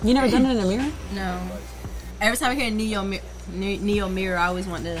to. You never done it in the mirror? No. Every time I hear Neo Mirror, I always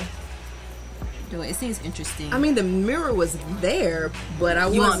want to do it. It seems interesting. I mean, the mirror was there, but I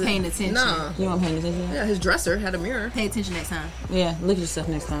You weren't wasn't paying attention. Nah. You weren't paying attention? Yeah, his dresser had a mirror. Pay attention next time. Yeah, look at yourself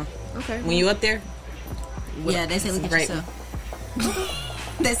next time. Okay. When you up there, Yeah, they say look at Great. yourself.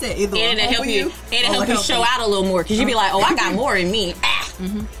 That's it. Either And it'll help you. And it'll help you help show you. out a little more because you be like, oh, I got more in me.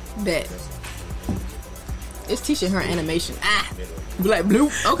 Bet. It's teaching her animation. Be like,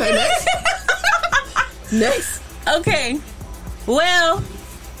 bloop. Okay, next. Next. Okay. Well,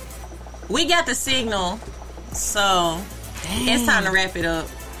 we got the signal, so it's time to wrap it up.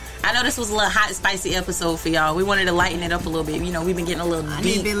 I know this was a little hot, spicy episode for y'all. We wanted to lighten it up a little bit. You know, we've been getting a little I need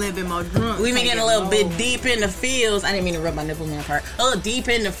to deep. be a little bit more drunk. We've been getting a little bit deep in the fields. I didn't mean to rub my nipples on that part. A little deep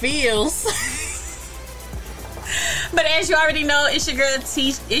in the fields. But as you already know, it's your girl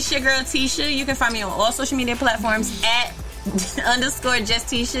Tisha. You can find me on all social media platforms at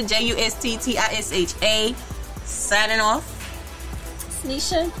 _JustTisha, JUSTTISHA. Signing off.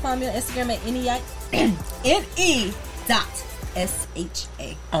 Sneesha, follow me on Instagram at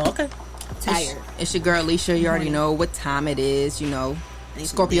NE.SHA. Oh, okay. Tired. It's your girl Alicia. You already know what time it is. You know,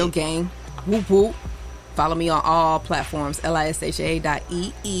 Scorpio gang. Whoop whoop. Follow me on all platforms.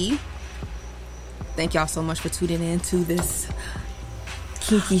 LISHA.EE. Thank y'all so much for tuning in to this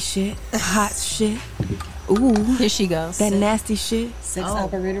kinky shit, hot shit. Ooh, Here she goes. that nasty shit. Sex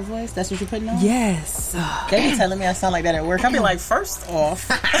operator voice? That's what you're putting on? Yes. They be telling me I sound like that at work. I'll be like, first off.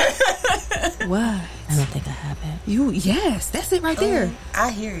 What? I don't think I have it. Yes, that's it right there.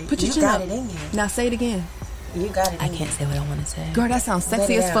 I hear it. Put your You chin got up. it in you. Now say it again. You got it I in can't say what I want to say. Girl, that sounds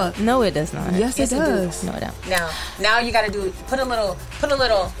sexy Let it as out. fuck. No, it does not. Yes, it does. No, it don't. you. Now you got to do, put a little,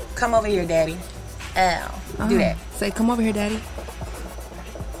 come over here, daddy. Ow. Do that. Say, come over here, daddy.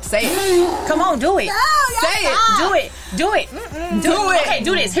 Say it. Come on, do it. Say it. Do it. Do it. Do it. Okay,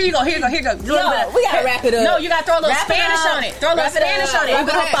 do this. Here you go. Do a little bit of- we gotta wrap it up. No, you gotta throw a little Wrap it Spanish up. on it. Throw a little Wrap it Spanish up. on it. Wrap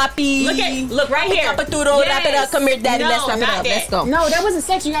it up, papi. Look right here. Capaturo, wrap it up. Come here, daddy. Let's wrap it not up. that. Let's go. No, that wasn't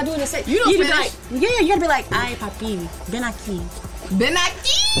sex. You gotta do it in sex. You know gotta be Spanish. like, yeah, you gotta be like, ay, papi, ven aquí. Ven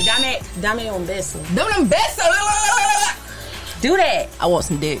aquí. Dame un beso. Dame un beso. Do that. I want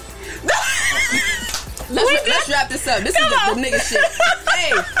some dick. Let's wrap this up. This is the nigga shit.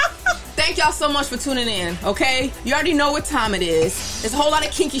 Hey, thank y'all so much for tuning in, okay? You already know what time it is. It's a whole lot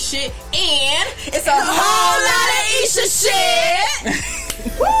of kinky shit, and it's a whole lot of Isha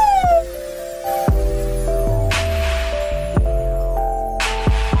shit. Woo!